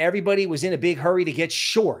 and everybody was in a big hurry to get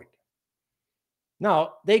short.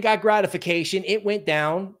 No, they got gratification. It went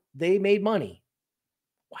down. They made money.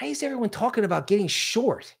 Why is everyone talking about getting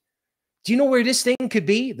short? Do you know where this thing could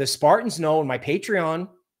be? The Spartans know, in my Patreon,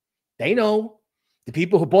 they know. The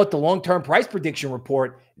people who bought the long-term price prediction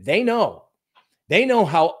report, they know. They know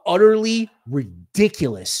how utterly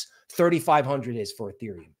ridiculous 3,500 is for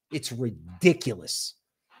Ethereum. It's ridiculous.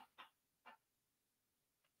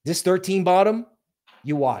 This 13 bottom,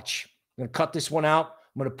 you watch. I'm going to cut this one out.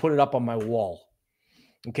 I'm going to put it up on my wall.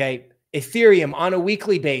 Okay. Ethereum on a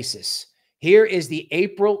weekly basis. Here is the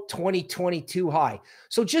April 2022 high.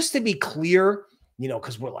 So just to be clear, you know,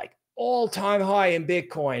 because we're like all-time high in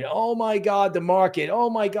Bitcoin. Oh my God, the market. Oh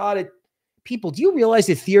my God. People, do you realize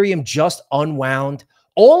Ethereum just unwound?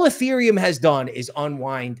 All Ethereum has done is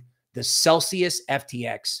unwind the Celsius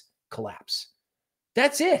FTX collapse.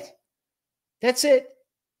 That's it. That's it.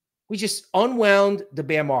 We just unwound the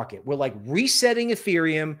bear market. We're like resetting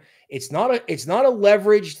Ethereum. It's not a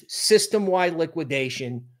leveraged system-wide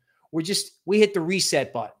liquidation. We hit the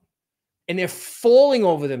reset button and they're falling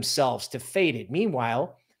over themselves to fade it.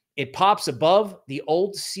 Meanwhile, it pops above the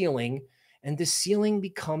old ceiling and the ceiling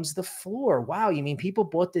becomes the floor. Wow. You mean people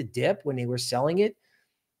bought the dip when they were selling it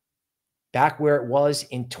back where it was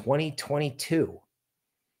in 2022?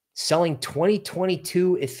 Selling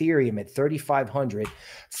 2022 Ethereum at 3,500.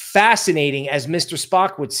 Fascinating, as Mr.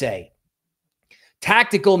 Spock would say.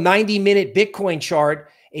 Tactical 90-minute Bitcoin chart,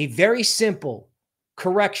 a very simple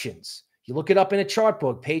corrections. You look it up in a chart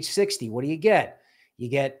book, page 60. What do you get? You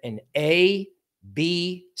get an A,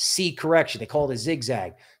 B, C correction. They call it a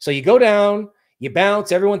zigzag. So you go down, you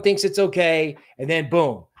bounce, everyone thinks it's okay, and then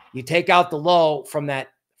boom, you take out the low from that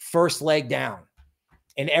first leg down,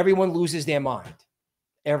 and everyone loses their mind.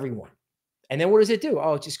 Everyone. And then what does it do?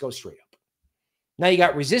 Oh, it just goes straight up. Now you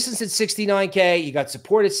got resistance at 69K. You got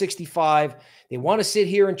support at 65. They want to sit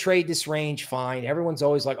here and trade this range. Fine. Everyone's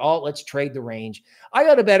always like, oh, let's trade the range. I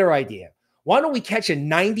got a better idea. Why don't we catch a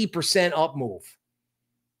 90% up move?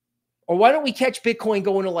 Or why don't we catch Bitcoin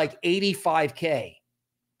going to like 85K?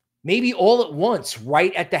 Maybe all at once,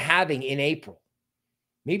 right at the halving in April.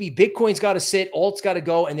 Maybe Bitcoin's got to sit, alt's got to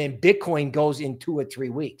go, and then Bitcoin goes in 2 or 3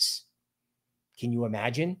 weeks. Can you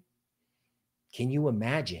imagine? Can you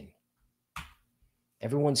imagine?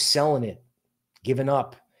 Everyone's selling it, giving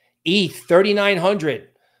up. ETH, 3,900.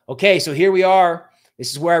 Okay, so here we are. This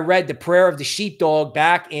is where I read the prayer of the sheepdog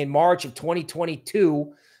back in March of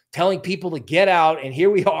 2022, telling people to get out. And here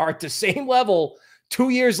we are at the same level 2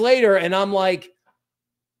 years later. And I'm like,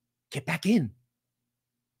 get back in.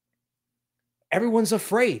 Everyone's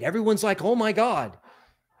afraid. Everyone's like, oh my God.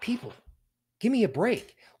 People, give me a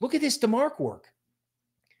break. Look at this DeMark work.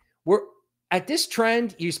 We're at this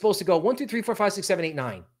trend. You're supposed to go 1, 2, 3, 4, 5, 6, 7, 8,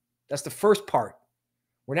 9. That's the first part.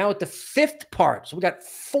 We're now at the 5th part. So we got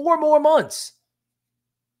 4 more months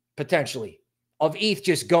potentially of ETH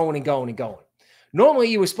just going and going and going. Normally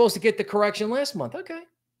you were supposed to get the correction last month. Okay.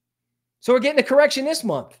 So we're getting the correction this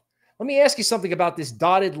month. Let me ask you something about this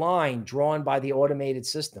dotted line drawn by the automated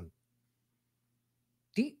system.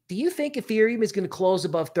 Do you think Ethereum is going to close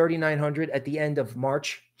above 3,900 at the end of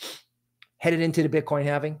March, headed into the Bitcoin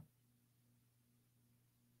halving?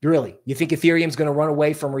 Really? You think Ethereum is going to run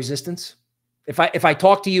away from resistance? If I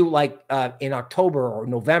talk to you like in October or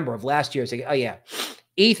November of last year, say, oh yeah,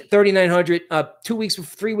 ETH 3,900, 2 weeks,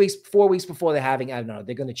 3 weeks, 4 weeks before they're having, I don't know,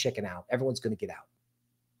 they're going to chicken out. Everyone's going to get out.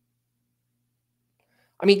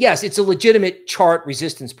 I mean, yes, it's a legitimate chart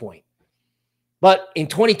resistance point. But in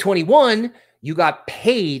 2021, you got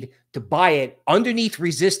paid to buy it underneath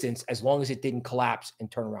resistance as long as it didn't collapse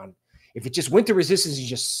and turn around. If it just went to resistance and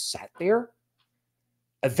just sat there,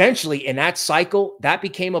 eventually in that cycle, that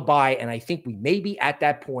became a buy. And I think we may be at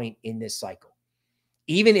that point in this cycle.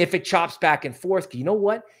 Even if it chops back and forth, you know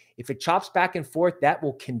what? If it chops back and forth, that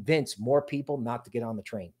will convince more people not to get on the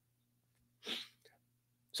train.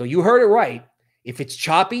 So you heard it right. If it's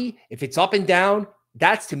choppy, if it's up and down,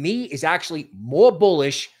 that's to me is actually more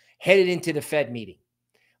bullish headed into the Fed meeting.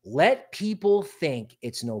 Let people think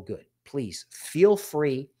it's no good. Please feel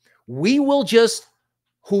free. We will just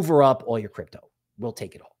hoover up all your crypto. We'll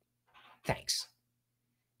take it all. Thanks.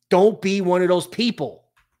 Don't be one of those people.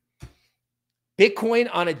 Bitcoin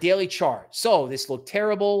on a daily chart. So this looked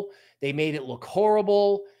terrible. They made it look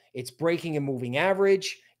horrible. It's breaking a moving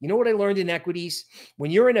average. You know what I learned in equities? When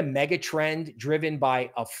you're in a mega trend driven by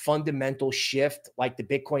a fundamental shift like the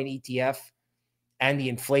Bitcoin ETF and the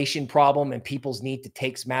inflation problem and people's need to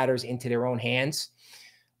take matters into their own hands,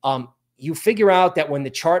 you figure out that when the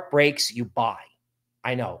chart breaks, you buy.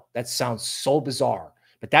 I know that sounds so bizarre,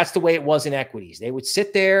 but that's the way it was in equities. They would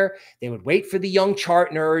sit there, they would wait for the young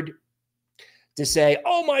chart nerd to say,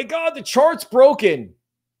 oh my God, the chart's broken.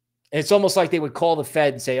 And it's almost like they would call the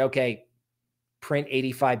Fed and say, okay, print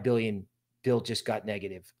 85 billion, bill just got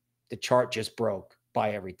negative. The chart just broke,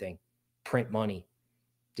 buy everything, print money.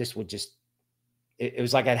 This would just, it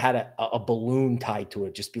was like I'd had a balloon tied to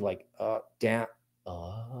it. Just be like, damn.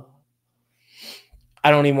 I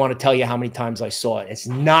don't even want to tell you how many times I saw it. It's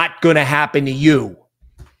not going to happen to you.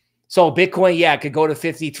 So Bitcoin, yeah, it could go to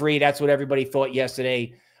 53. That's what everybody thought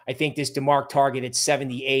yesterday. I think this DeMark target at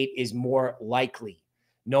 78 is more likely.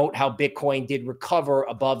 Note how Bitcoin did recover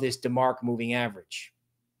above this DeMark moving average.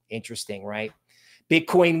 Interesting, right?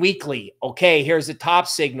 Bitcoin weekly. Okay, here's a top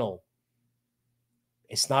signal.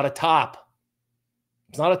 It's not a top.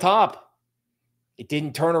 It's not a top. It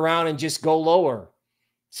didn't turn around and just go lower.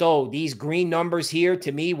 So these green numbers here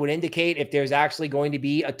to me would indicate if there's actually going to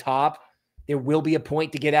be a top, there will be a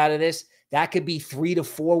point to get out of this. That could be 3 to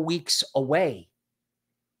 4 weeks away.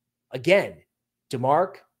 Again,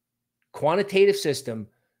 DeMark, quantitative system,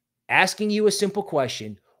 asking you a simple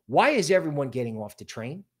question. Why is everyone getting off the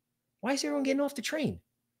train? Why is everyone getting off the train?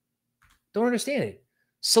 Don't understand it.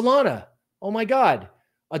 Solana, oh my God,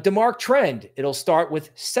 a DeMark trend. It'll start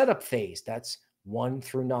with setup phase. That's 1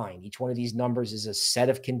 through 9. Each one of these numbers is a set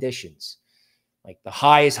of conditions. Like the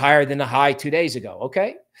high is higher than the high 2 days ago.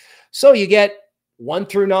 Okay. So you get 1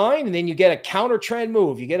 through 9, and then you get a counter trend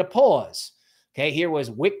move. You get a pause. Okay. Here was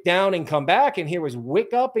wick down and come back. And here was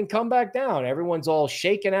wick up and come back down. Everyone's all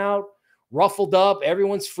shaken out, ruffled up.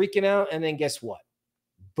 Everyone's freaking out. And then guess what?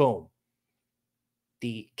 Boom.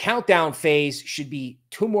 The countdown phase should be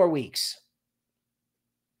 2 more weeks.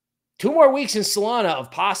 2 more weeks in Solana of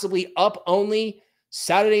possibly up only.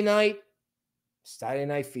 Saturday night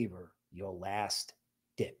fever, your last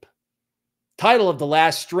dip. Title of the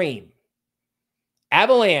last stream,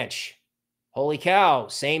 Avalanche. Holy cow,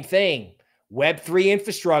 same thing. Web3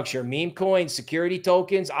 infrastructure, meme coins, security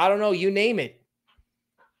tokens, I don't know, you name it.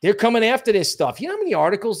 They're coming after this stuff. You know how many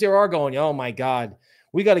articles there are going, oh my God,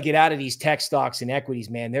 we got to get out of these tech stocks and equities,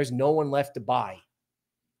 man. There's no one left to buy.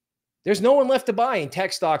 There's no one left to buy in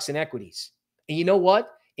tech stocks and equities. And you know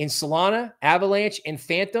what? In Solana, Avalanche, and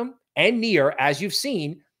Phantom, and Near, as you've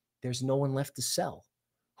seen, there's no one left to sell.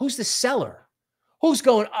 Who's the seller? Who's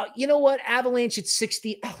going, you know what? Avalanche at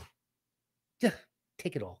 60. Oh,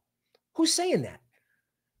 take it all. Who's saying that?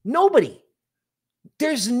 Nobody.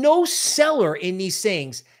 There's no seller in these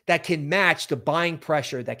things that can match the buying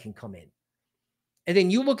pressure that can come in. And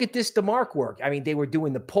then you look at this DeMark work. I mean, they were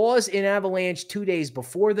doing the pause in Avalanche 2 days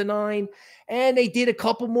before the 9, and they did a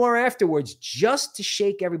couple more afterwards just to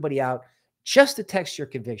shake everybody out, just to test your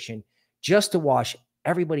conviction, just to wash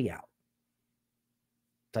everybody out.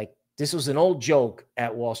 Like, this was an old joke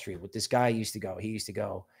at Wall Street with this guy used to go. He used to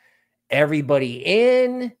go, everybody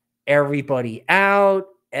in, everybody out,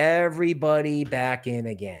 everybody back in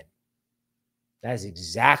again. That's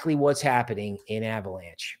exactly what's happening in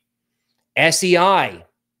Avalanche. SEI,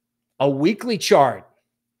 a weekly chart.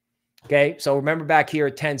 Okay, so remember back here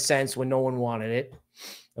at 10 cents when no one wanted it.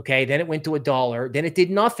 Okay, then it went to $1. Then it did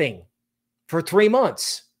nothing for 3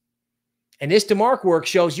 months. And this DeMark work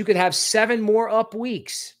shows you could have 7 more up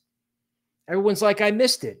weeks. Everyone's like, I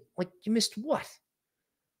missed it. Like, you missed what?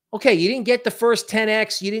 Okay, you didn't get the first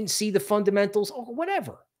 10x. You didn't see the fundamentals. Oh,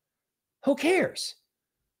 whatever. Who cares?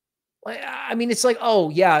 I mean, it's like, oh,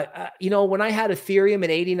 yeah, when I had Ethereum at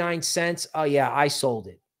 89 cents, oh, yeah, I sold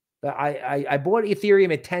it. I bought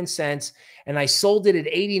Ethereum at 10 cents and I sold it at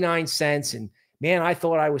 89 cents. And man, I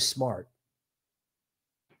thought I was smart.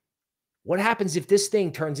 What happens if this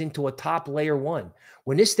thing turns into a top layer one?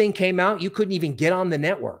 When this thing came out, you couldn't even get on the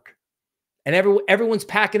network. And everyone's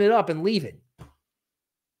packing it up and leaving.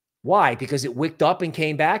 Why? Because it wicked up and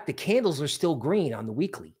came back. The candles are still green on the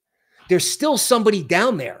weekly. There's still somebody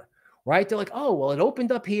down there, right? They're like, oh, well, it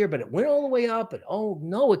opened up here, but it went all the way up. And oh,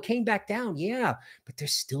 no, it came back down. Yeah, but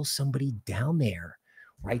there's still somebody down there,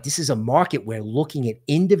 right? This is a market where looking at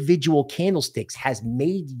individual candlesticks has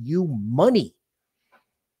made you money.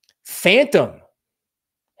 Phantom.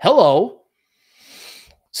 Hello.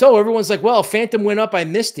 So everyone's like, well, Phantom went up. I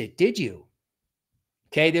missed it. Did you?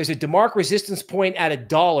 Okay, there's a DeMarc resistance point at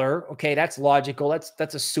 $1. Okay, that's logical.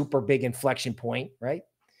 That's a super big inflection point, right?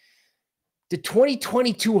 The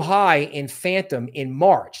 2022 high in Phantom in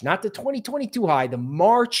March, not the 2022 high, the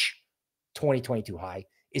March 2022 high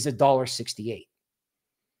is $1.68.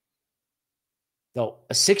 So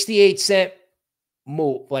a 68-cent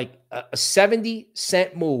move, like a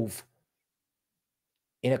 70-cent move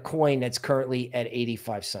in a coin that's currently at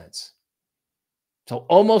 85 cents. So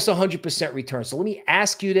almost 100% return. So let me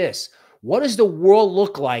ask you this. What does the world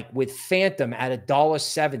look like with Phantom at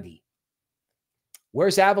 $1.70?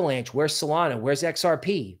 Where's Avalanche? Where's Solana? Where's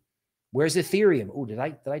XRP? Where's Ethereum? Ooh, did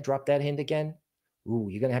I drop that hint again? Ooh,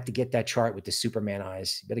 you're going to have to get that chart with the Superman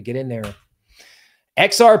eyes. You better get in there.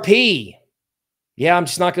 XRP. Yeah, I'm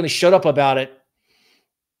just not going to shut up about it.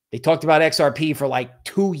 They talked about XRP for like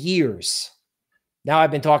 2 years. Now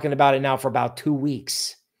I've been talking about it now for about 2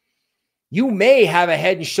 weeks. You may have a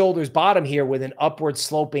head and shoulders bottom here with an upward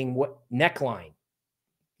sloping neckline.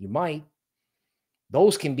 You might.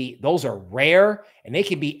 Those are rare and they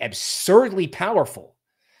can be absurdly powerful.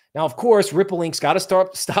 Now, of course, Ripple Inc.'s got to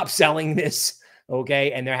stop selling this,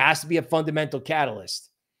 okay? And there has to be a fundamental catalyst.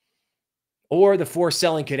 Or the forced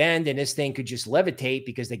selling could end and this thing could just levitate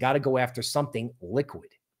because they got to go after something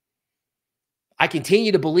liquid. I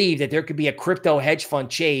continue to believe that there could be a crypto hedge fund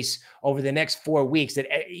chase over the next 4 weeks, that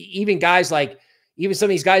even some of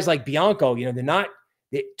these guys like Bianco, they're not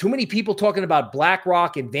too many people talking about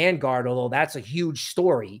BlackRock and Vanguard, although that's a huge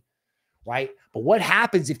story, right? But what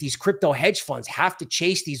happens if these crypto hedge funds have to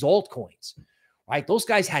chase these altcoins, right? Those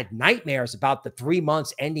guys had nightmares about the 3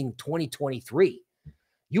 months ending 2023.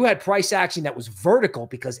 You had price action that was vertical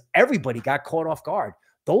because everybody got caught off guard.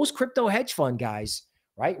 Those crypto hedge fund guys,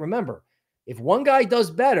 right? Remember, if one guy does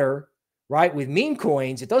better, right, with meme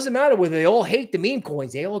coins, it doesn't matter whether they all hate the meme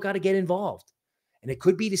coins. They all got to get involved. And it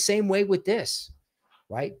could be the same way with this,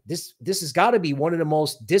 right? This has got to be one of the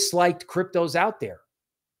most disliked cryptos out there.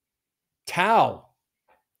 Tau,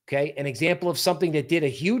 okay, an example of something that did a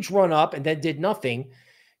huge run up and then did nothing.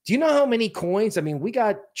 Do you know how many coins? I mean, we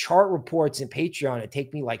got chart reports in Patreon that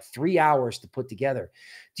take me like 3 hours to put together.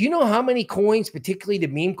 Do you know how many coins, particularly the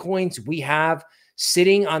meme coins, we have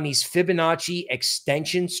sitting on these Fibonacci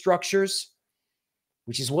extension structures,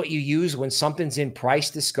 which is what you use when something's in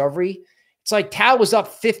price discovery? It's like Tau was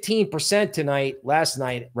up 15% last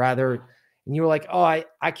night, rather. And you were like, oh,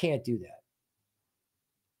 I can't do that.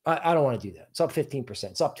 I don't want to do that. It's up 15%.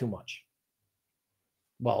 It's up too much.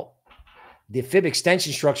 Well, the Fib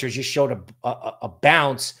extension structures just showed a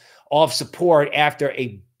bounce of support after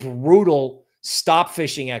a brutal stop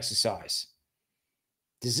fishing exercise.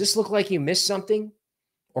 Does this look like you missed something?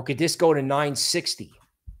 Or could this go to 960?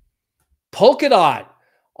 Polkadot.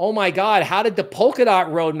 Oh my God. How did the Polkadot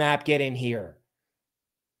roadmap get in here?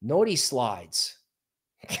 Naughty slides.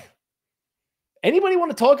 Anybody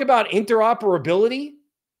want to talk about interoperability?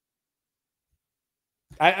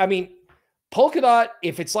 I mean, Polkadot,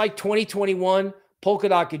 if it's like 2021,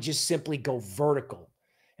 Polkadot could just simply go vertical.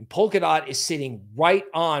 And Polkadot is sitting right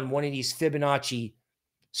on one of these Fibonacci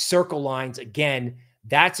circle lines. Again,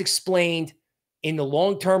 that's explained in the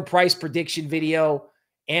long-term price prediction video.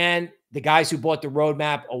 And the guys who bought the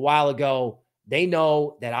roadmap a while ago, they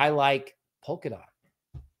know that I like Polkadot.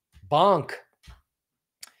 Bonk.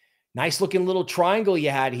 Nice looking little triangle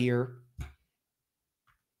you had here.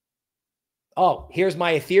 Oh, here's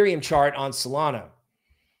my Ethereum chart on Solana.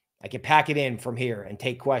 I can pack it in from here and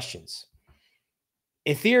take questions.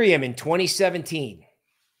 Ethereum in 2017.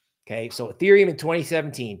 Okay, so Ethereum in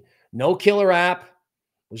 2017. No killer app.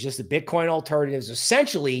 It was just a Bitcoin alternative. It was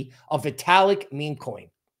essentially a Vitalik meme coin.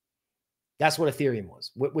 That's what Ethereum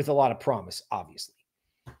was, with a lot of promise, obviously.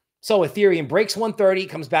 So Ethereum breaks 130,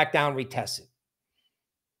 comes back down, retests it.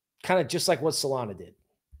 Kind of just like what Solana did.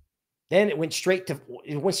 Then it went straight to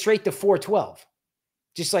 412,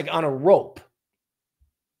 just like on a rope.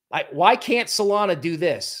 Why can't Solana do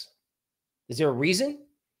this? Is there a reason?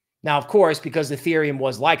 Now, of course, because Ethereum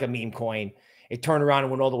was like a meme coin, it turned around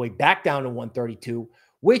and went all the way back down to 132,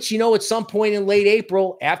 which, at some point in late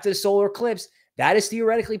April, after the solar eclipse, that is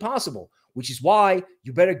theoretically possible, which is why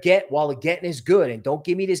you better get while the getting is good. And don't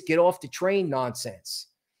give me this get off the train nonsense,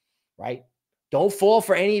 right? Don't fall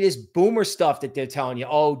for any of this boomer stuff that they're telling you.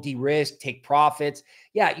 Oh, de-risk, take profits.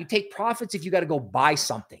 Yeah, you take profits if you got to go buy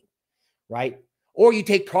something, right? Or you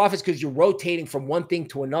take profits because you're rotating from one thing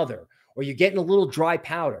to another, or you're getting a little dry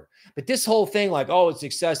powder. But this whole thing like, oh, it's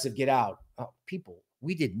excessive, get out. People,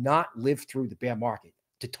 we did not live through the bear market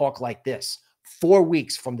to talk like this 4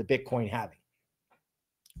 weeks from the Bitcoin halving.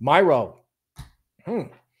 Myro,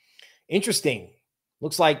 interesting.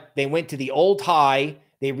 Looks like they went to the old high.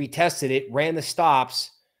 They retested it, ran the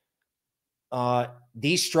stops.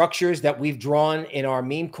 These structures that we've drawn in our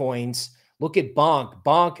meme coins, look at Bonk.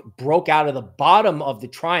 Bonk broke out of the bottom of the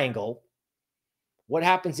triangle. What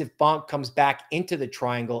happens if Bonk comes back into the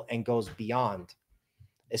triangle and goes beyond,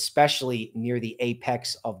 especially near the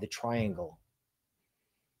apex of the triangle?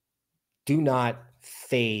 Do not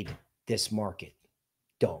fade this market.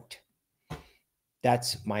 Don't.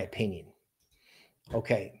 That's my opinion.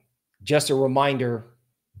 Okay. Just a reminder,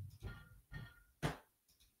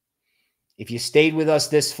 if you stayed with us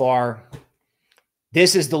this far,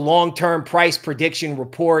 this is the long-term price prediction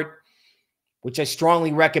report, which I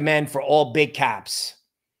strongly recommend for all big caps.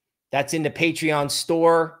 That's in the Patreon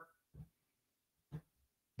store.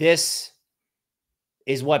 This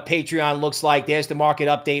is what Patreon looks like. There's the market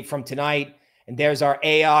update from tonight. And there's our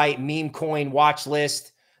AI meme coin watch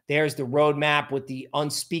list. There's the roadmap with the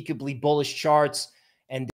unspeakably bullish charts.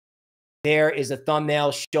 And there is a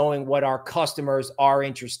thumbnail showing what our customers are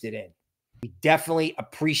interested in. We definitely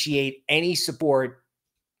appreciate any support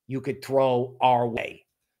you could throw our way.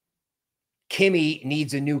 Kimmy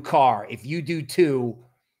needs a new car. If you do too,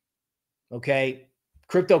 okay.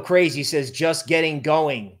 Crypto Crazy says, just getting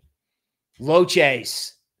going.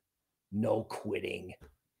 Loches, no quitting.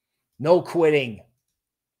 No quitting.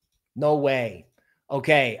 No way.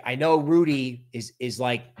 Okay, I know Rudy is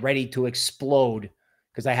like ready to explode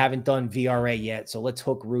because I haven't done VRA yet. So let's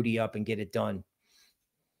hook Rudy up and get it done.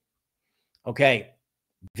 Okay,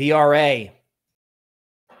 VRA.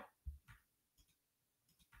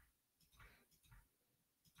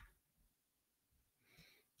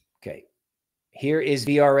 Okay, here is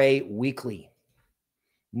VRA weekly.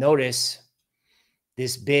 Notice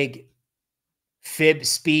this big fib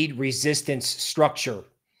speed resistance structure.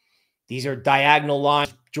 These are diagonal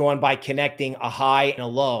lines drawn by connecting a high and a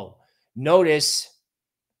low. Notice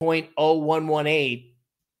 0.0118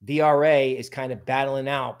 VRA is kind of battling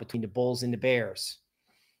out between the bulls and the bears.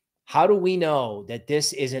 How do we know that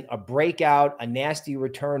this isn't a breakout, a nasty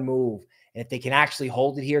return move, and if they can actually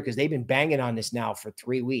hold it here? Because they've been banging on this now for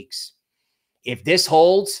 3 weeks. If this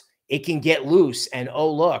holds, it can get loose. And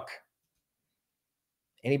oh, look.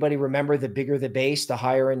 Anybody remember the bigger the base, the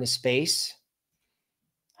higher in the space?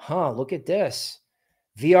 Look at this.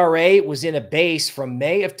 VRA was in a base from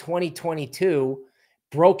May of 2022,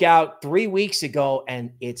 broke out 3 weeks ago,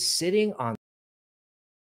 and it's sitting on.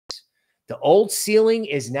 The old ceiling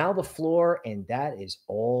is now the floor, and that is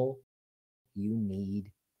all you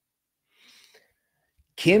need.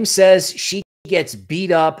 Kim says she gets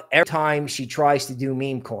beat up every time she tries to do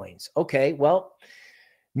meme coins. Okay, well,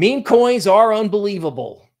 meme coins are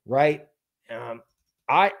unbelievable, right?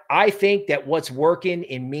 I think that what's working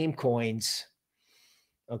in meme coins,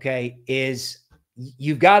 okay, is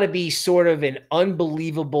you've got to be sort of an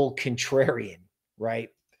unbelievable contrarian, right?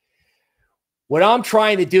 What I'm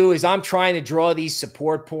trying to do is I'm trying to draw these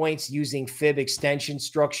support points using fib extension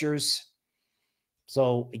structures.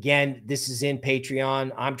 So again, this is in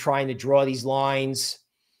Patreon. I'm trying to draw these lines.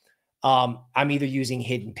 I'm either using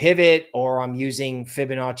hidden pivot or I'm using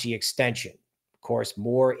Fibonacci extension. Of course,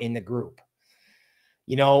 more in the group.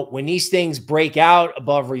 You know, when these things break out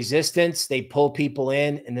above resistance, they pull people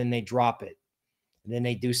in and then they drop it. And then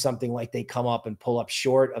they do something like they come up and pull up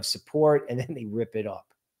short of support and then they rip it up.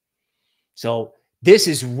 So this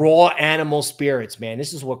is raw animal spirits, man.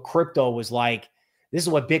 This is what crypto was like. This is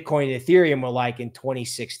what Bitcoin and Ethereum were like in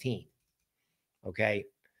 2016. Okay.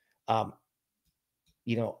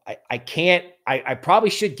 You know, I probably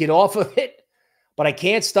should get off of it, but I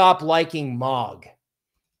can't stop liking MOG.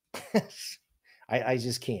 I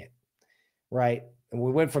just can't. Right. And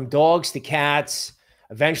we went from dogs to cats.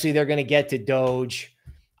 Eventually they're going to get to Doge.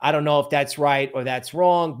 I don't know if that's right or that's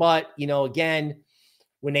wrong, but you know, again,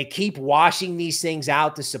 when they keep washing these things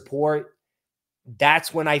out to support,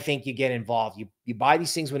 That's when I think you get involved. You buy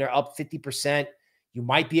these things when they're up 50%. You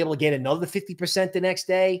might be able to get another 50% the next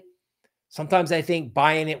day. Sometimes I think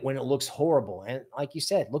buying it when it looks horrible. And like you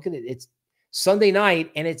said, look at it. It's Sunday night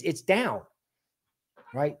and it's down,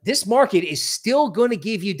 right? This market is still going to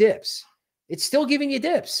give you dips. It's still giving you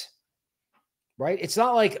dips, right? It's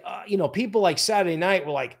not like, people like Saturday night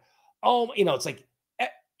were like, oh, it's like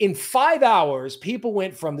in 5 hours, people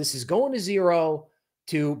went from this is going to zero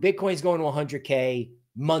to Bitcoin's going to 100K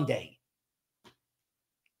Monday.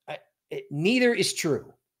 Neither is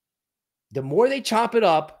true. The more they chop it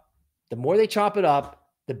up, the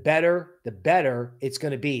better it's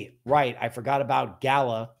going to be. Right. I forgot about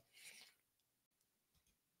Gala.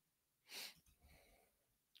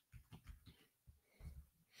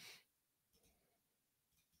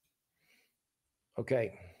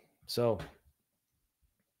 Okay. So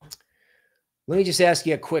let me just ask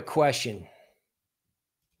you a quick question.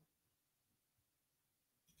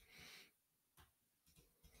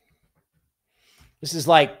 This is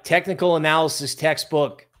like technical analysis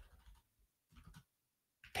textbook,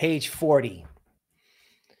 page 40.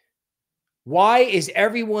 Why is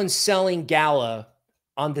everyone selling Gala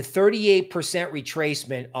on the 38%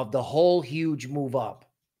 retracement of the whole huge move up?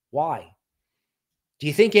 Why? Do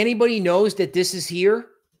you think anybody knows that this is here?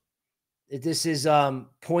 That this is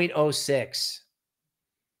 0.06.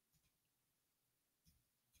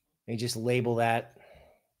 Let me just label that.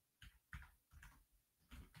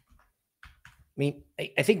 I mean,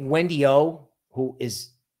 I think Wendy O, who is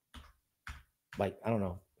like, I don't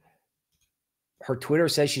know, her Twitter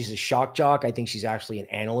says she's a shock jock. I think she's actually an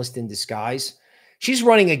analyst in disguise. She's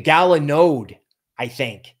running a Gala node, I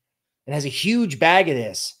think, and has a huge bag of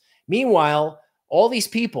this. Meanwhile, all these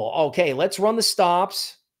people, okay, let's run the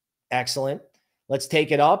stops. Excellent. Let's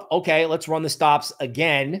take it up. Okay, let's run the stops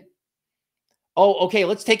again. Oh, okay,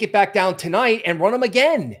 let's take it back down tonight and run them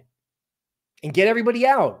again and get everybody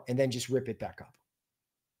out and then just rip it back up.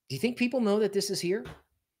 Do you think people know that this is here?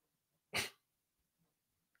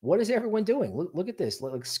 What is everyone doing? Look at this.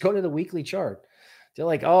 Let's go to the weekly chart. They're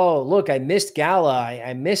like, oh, look, I missed Gala.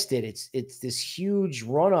 I missed it. It's this huge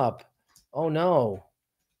run up. Oh, no.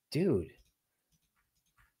 Dude.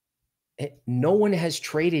 No one has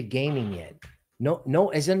traded gaming yet.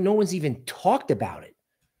 As in no one's even talked about it.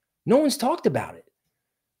 No one's talked about it.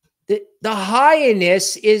 The high in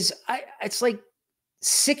this is, it's like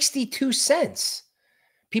 62 cents.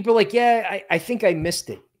 People are like, yeah, I think I missed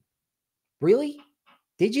it. Really?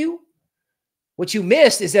 Did you? What you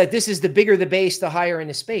missed is that this is the bigger the base, the higher in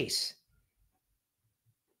the space.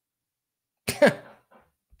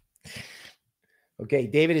 Okay,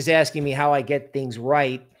 David is asking me how I get things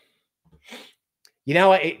right.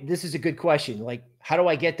 This is a good question. Like, how do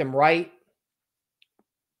I get them right?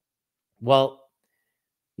 Well,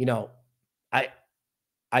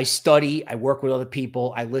 I study, I work with other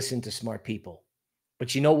people, I listen to smart people.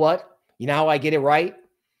 But you know what? You know how I get it right?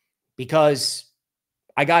 Because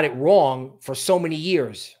I got it wrong for so many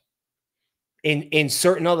years in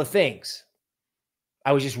certain other things.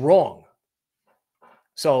 I was just wrong.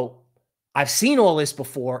 So I've seen all this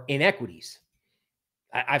before in equities.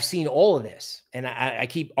 I've seen all of this. And I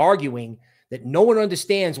keep arguing that no one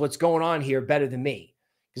understands what's going on here better than me.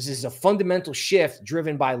 This is a fundamental shift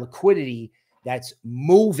driven by liquidity that's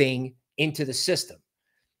moving into the system.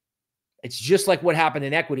 It's just like what happened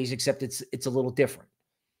in equities, except it's a little different.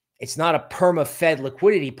 It's not a perma-Fed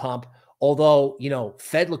liquidity pump, although,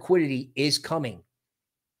 Fed liquidity is coming.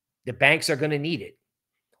 The banks are going to need it.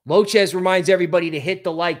 Lochez reminds everybody to hit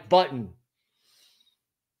the like button.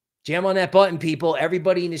 Jam on that button, people.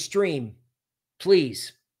 Everybody in the stream,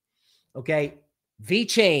 please. Okay.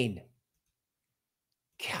 VeChain.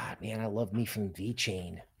 God, man, I love me from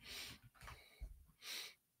VeChain.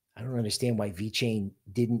 I don't understand why VeChain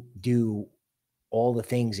didn't do all the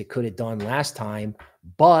things it could have done last time.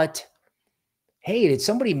 But, hey, did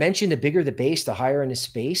somebody mention the bigger the base, the higher in the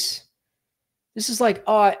space? This is like,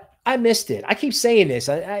 oh, I missed it. I keep saying this.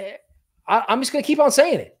 I'm just going to keep on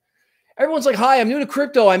saying it. Everyone's like, hi, I'm new to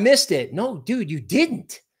crypto. I missed it. No, dude, you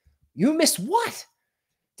didn't. You missed what?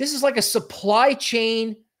 This is like a supply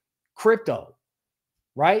chain crypto,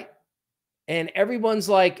 right? And everyone's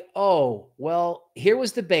like, oh, well, here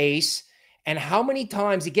was the base. And how many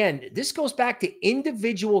times, again, this goes back to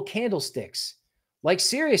individual candlesticks. Like,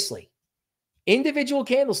 seriously, individual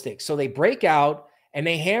candlesticks. So they break out and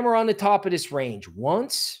they hammer on the top of this range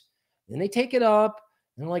once, then they take it up.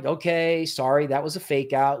 And they're like, okay, sorry, that was a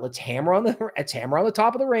fake out. Let's hammer on the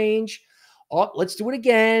top of the range. Oh, let's do it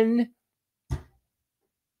again.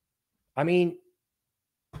 I mean,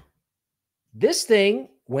 this thing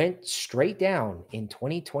went straight down in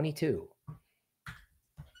 2022.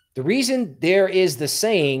 The reason there is the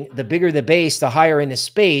saying, the bigger the base, the higher in the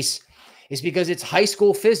space, is because it's high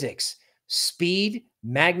school physics, speed,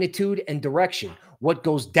 magnitude, and direction. What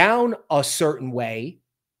goes down a certain way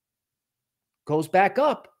goes back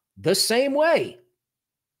up the same way.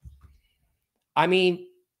 I mean,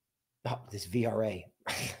 oh, this VRA,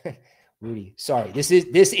 Rudy, sorry. This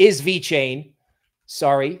is VeChain.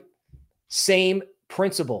 Sorry. Same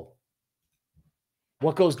principle.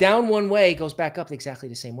 What goes down one way goes back up exactly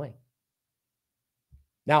the same way.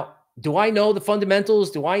 Now, do I know the fundamentals?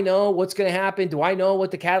 Do I know what's going to happen? Do I know what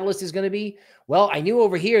the catalyst is going to be? Well, I knew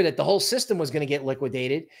over here that the whole system was going to get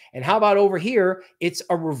liquidated. And how about over here? It's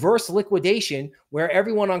a reverse liquidation where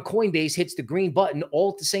everyone on Coinbase hits the green button all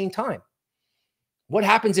at the same time. What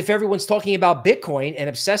happens if everyone's talking about Bitcoin and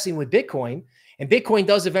obsessing with Bitcoin, and Bitcoin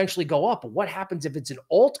does eventually go up? But what happens if it's an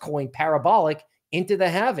altcoin parabolic into the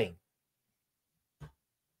halving?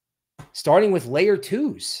 Starting with layer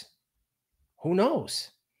twos. Who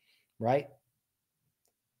knows? Right?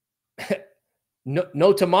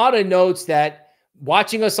 No Tamada notes that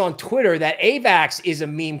watching us on Twitter, that AVAX is a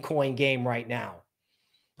meme coin game right now.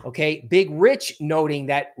 Okay. Big Rich noting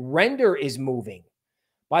that Render is moving.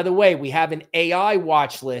 By the way, we have an AI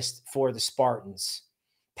watch list for the Spartans.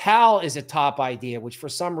 PAL is a top idea, which for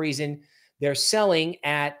some reason they're selling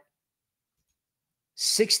at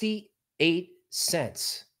 68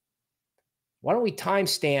 cents. Why don't we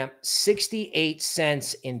timestamp 68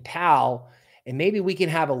 cents in PAL, and maybe we can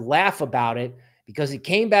have a laugh about it because it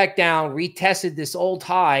came back down, retested this old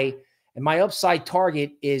high, and my upside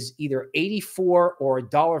target is either 84 or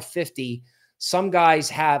 $1.50. Some guys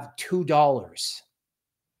have $2.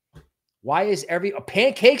 Why is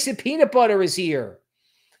pancakes and peanut butter is here?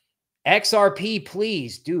 XRP,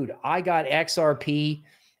 please. Dude, I got XRP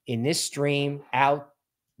in this stream out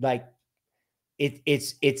like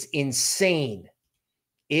it's insane.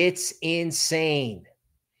 It's insane.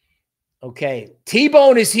 Okay.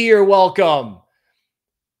 T-Bone is here. Welcome.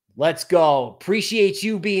 Let's go. Appreciate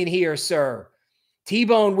you being here, sir.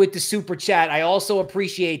 T-Bone with the super chat. I also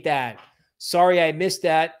appreciate that. Sorry I missed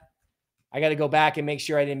that. I got to go back and make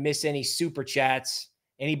sure I didn't miss any super chats.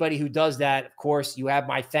 Anybody who does that, of course, you have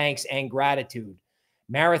my thanks and gratitude.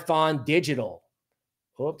 Marathon Digital.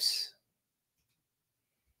 Oops.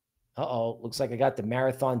 Uh-oh. Looks like I got the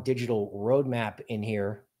Marathon Digital roadmap in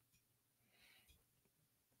here.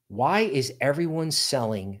 Why is everyone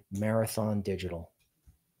selling Marathon Digital?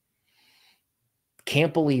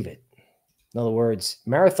 Can't believe it. In other words,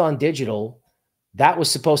 Marathon Digital, that was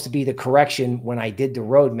supposed to be the correction when I did the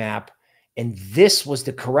roadmap, and this was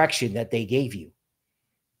the correction that they gave you.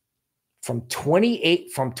 From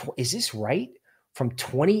 28, is this right? From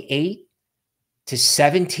 28 to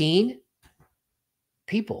 17?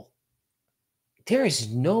 People, there is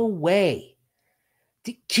no way.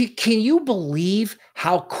 Can you believe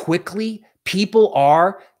how quickly people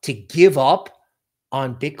are to give up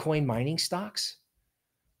on Bitcoin mining stocks?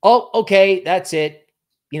 Oh, okay, that's it.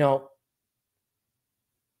 You know,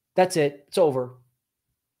 that's it. It's over.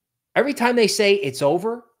 Every time they say it's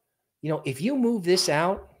over, you know, if you move this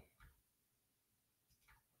out,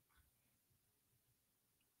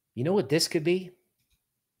 you know what this could be?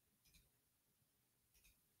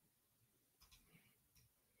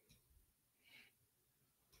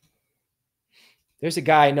 There's a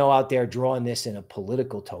guy I know out there drawing this in a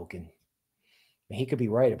political token. And he could be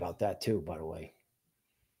right about that too, by the way.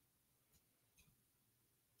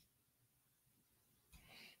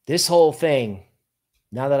 This whole thing,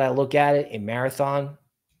 now that I look at it in Marathon,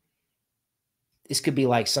 this could be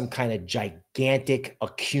like some kind of gigantic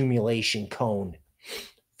accumulation cone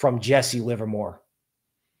from Jesse Livermore,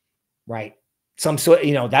 right? Some sort,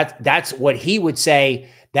 you know, that's what he would say.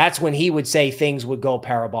 That's when he would say things would go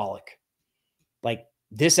parabolic. Like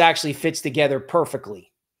this actually fits together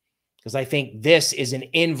perfectly because I think this is an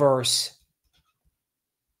inverse.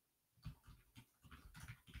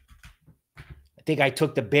 I think I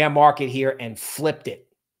took the bear market here and flipped it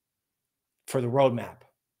for the roadmap.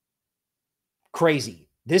 Crazy.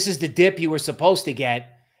 This is the dip you were supposed to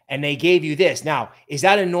get, and they gave you this. Now, is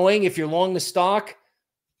that annoying if you're long the stock?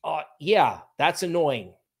 Yeah, that's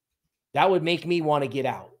annoying. That would make me want to get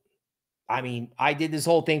out. I mean, I did this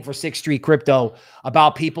whole thing for 6th Street Crypto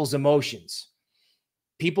about people's emotions.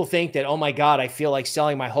 People think that, oh my God, I feel like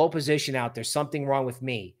selling my whole position out. There's something wrong with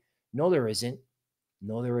me. No, there isn't.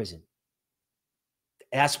 No, there isn't.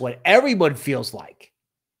 That's what everyone feels like.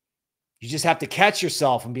 You just have to catch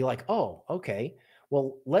yourself and be like, oh, okay,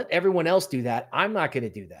 well, let everyone else do that. I'm not going to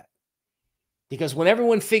do that. Because when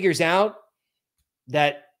everyone figures out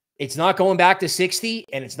that it's not going back to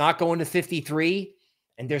 60 and it's not going to 53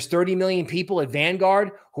 And there's 30 million people at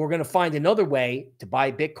Vanguard who are going to find another way to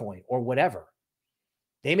buy Bitcoin or whatever.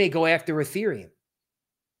 They may go after Ethereum.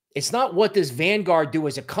 It's not what does Vanguard do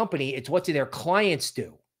as a company, it's what do their clients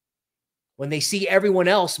do when they see everyone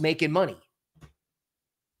else making money.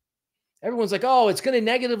 Everyone's like, oh, it's going to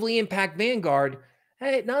negatively impact Vanguard.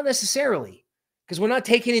 Hey, not necessarily, because we're not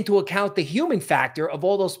taking into account the human factor of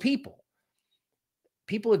all those people.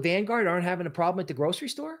 People at Vanguard aren't having a problem at the grocery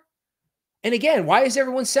store. And again, why is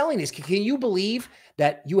everyone selling this? Can you believe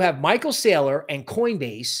that you have Michael Saylor and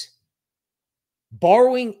Coinbase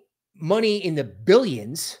borrowing money in the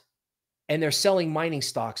billions and they're selling mining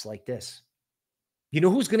stocks like this? You know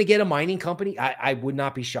who's going to get a mining company? I would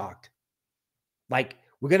not be shocked. Like,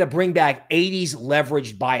 we're going to bring back 80s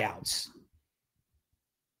leveraged buyouts.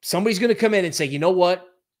 Somebody's going to come in and say, you know what?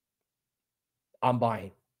 I'm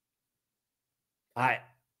buying. I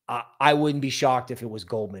wouldn't be shocked if it was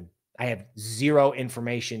Goldman. I have zero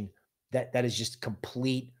information. That is just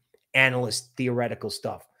complete analyst theoretical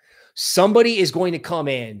stuff. Somebody is going to come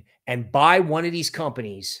in and buy one of these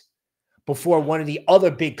companies before one of the other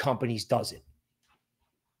big companies does it.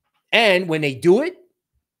 And when they do it,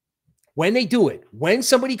 when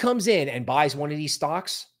somebody comes in and buys one of these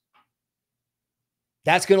stocks,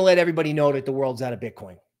 that's going to let everybody know that the world's out of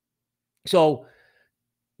Bitcoin. So,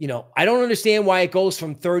 you know, I don't understand why it goes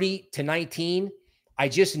from 30 to 19. I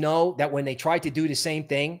just know that when they tried to do the same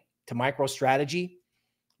thing to MicroStrategy,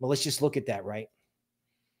 well, let's just look at that, right?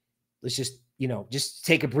 Let's just, you know, just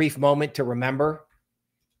take a brief moment to remember.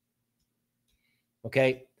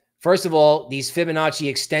 Okay. First of all, these Fibonacci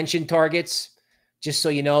extension targets, just so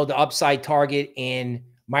you know, the upside target in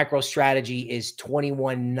MicroStrategy is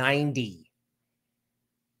 2190.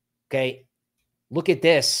 Okay. Look at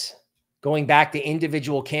this. Going back to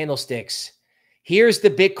individual candlesticks. Here's the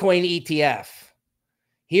Bitcoin ETF.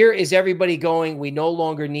 Here is everybody going, we no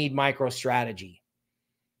longer need MicroStrategy.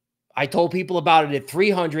 I told people about it at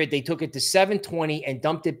 300. They took it to 720 and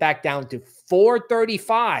dumped it back down to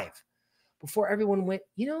 435 before everyone went,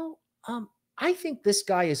 you know, I think this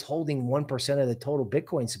guy is holding 1% of the total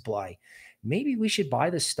Bitcoin supply. Maybe we should buy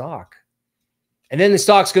the stock. And then the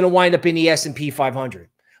stock's going to wind up in the S&P 500.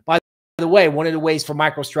 By the way, one of the ways for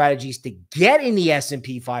MicroStrategies to get in the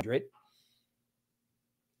S&P 500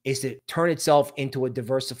 is to turn itself into a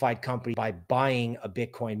diversified company by buying a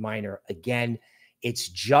Bitcoin miner. Again, it's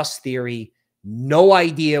just theory. No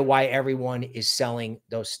idea why everyone is selling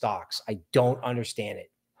those stocks. I don't understand it.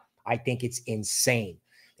 I think it's insane.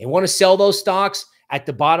 They want to sell those stocks at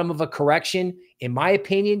the bottom of a correction. In my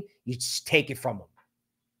opinion, you just take it from them.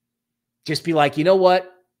 Just be like, you know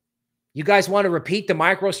what? You guys want to repeat the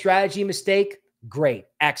MicroStrategy mistake? Great.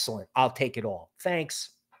 Excellent. I'll take it all. Thanks.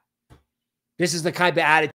 This is the kind of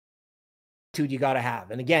attitude you got to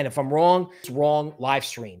have. And again, if I'm wrong, it's wrong. Live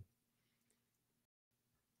stream.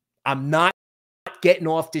 I'm not getting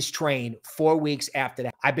off this train 4 weeks after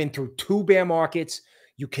that. I've been through 2 bear markets.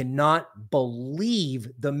 You cannot believe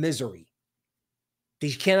the misery.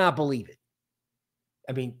 You cannot believe it.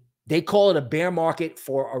 I mean, they call it a bear market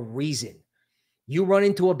for a reason. You run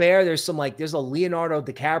into a bear, there's a Leonardo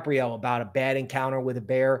DiCaprio about a bad encounter with a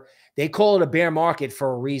bear. They call it a bear market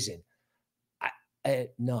for a reason.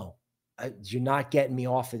 No, you're not getting me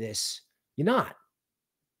off of this. You're not.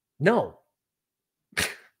 No.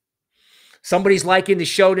 Somebody's liking the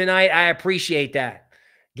show tonight. I appreciate that.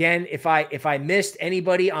 Again, if I missed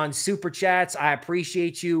anybody on Super Chats, I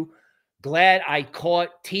appreciate you. Glad I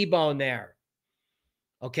caught T-Bone there.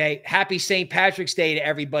 Okay. Happy St. Patrick's Day to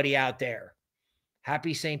everybody out there.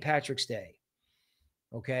 Happy St. Patrick's Day.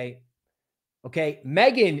 Okay. Okay.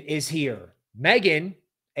 Megan is here. Megan,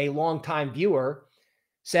 a longtime viewer,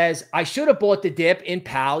 says, I should have bought the dip in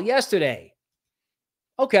PAL yesterday.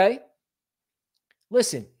 Okay.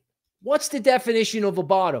 Listen, what's the definition of a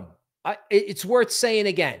bottom? It's worth saying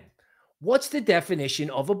again. What's the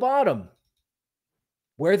definition of a bottom?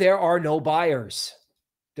 Where there are no buyers.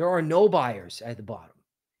 There are no buyers at the bottom.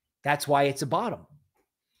 That's why it's a bottom.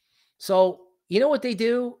 So, you know what they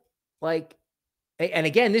do? Like, and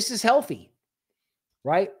again, this is healthy,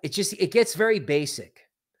 right? It gets very basic.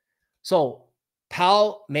 So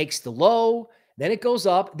PAL makes the low, then it goes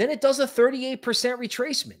up, then it does a 38%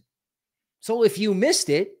 retracement. So if you missed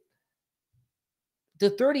it, the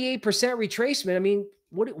 38% retracement, I mean,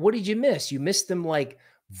 what did you miss? You missed them like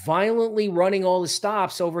violently running all the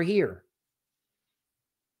stops over here.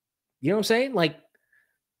 You know what I'm saying? Like,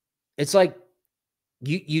 it's like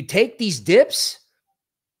you take these dips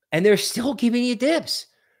and they're still giving you dips,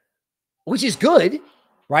 which is good,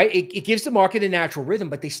 right? It gives the market a natural rhythm,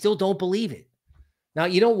 but they still don't believe it. Now,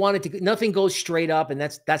 you don't want it to, nothing goes straight up, and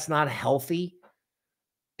that's not healthy.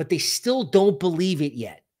 but they still don't believe it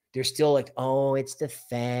yet. They're still like, oh, it's the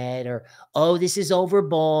Fed, or, oh, this is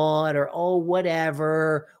overbought, or, oh,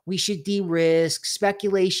 whatever. We should de-risk.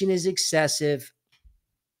 Speculation is excessive.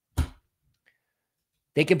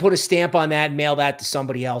 They can put a stamp on that and mail that to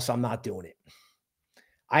somebody else. I'm not doing it.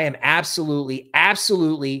 I am absolutely,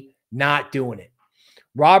 absolutely not doing it.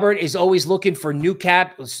 Robert is always looking for new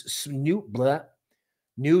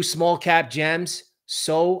small cap gems.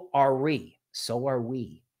 So are we. So are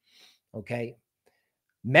we. Okay.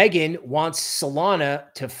 Megan wants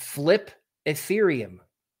Solana to flip Ethereum.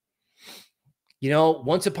 You know,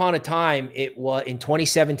 once upon a time, it was in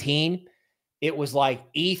 2017, it was like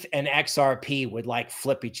ETH and XRP would like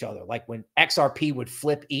flip each other. Like when XRP would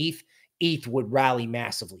flip ETH, ETH would rally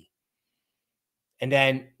massively. And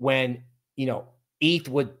then when, you know, ETH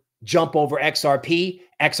would jump over XRP,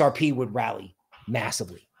 XRP would rally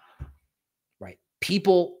massively. Right?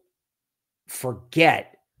 People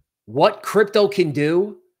forget what crypto can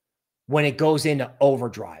do when it goes into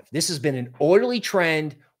overdrive. This has been an orderly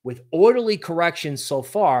trend with orderly corrections so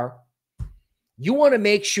far. You want to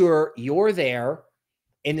make sure you're there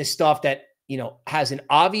in the stuff that, you know, has an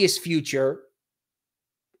obvious future,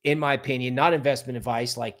 in my opinion, not investment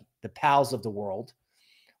advice, like the pals of the world,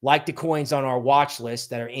 like the coins on our watch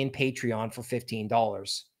list that are in Patreon for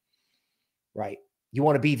 $15, right? You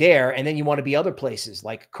want to be there, and then you want to be other places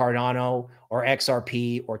like Cardano or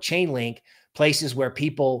XRP or Chainlink, places where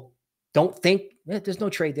people don't think, there's no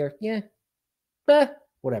trade there. Yeah,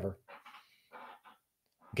 whatever.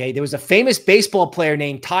 Okay, there was a famous baseball player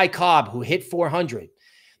named Ty Cobb who hit 400.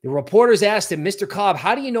 The reporters asked him, Mr. Cobb,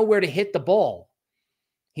 how do you know where to hit the ball?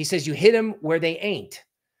 He says, you hit them where they ain't,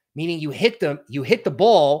 meaning you hit the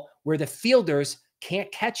ball where the fielders can't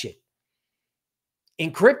catch it.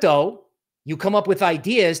 In crypto, you come up with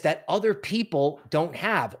ideas that other people don't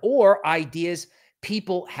have, or ideas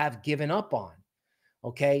people have given up on.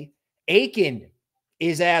 Okay, Aiken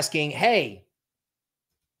is asking, hey,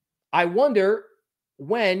 I wonder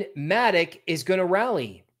when Matic is going to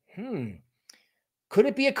rally. Could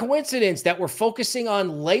it be a coincidence that we're focusing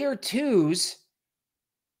on layer 2s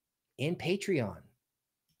in Patreon?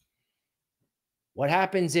 What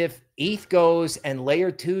happens if ETH goes and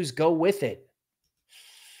layer 2s go with it?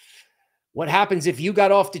 What happens if you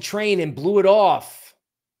got off the train and blew it off?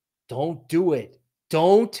 Don't do it.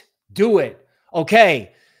 Don't do it.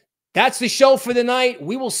 Okay, that's the show for the night.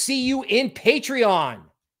 We will see you in Patreon.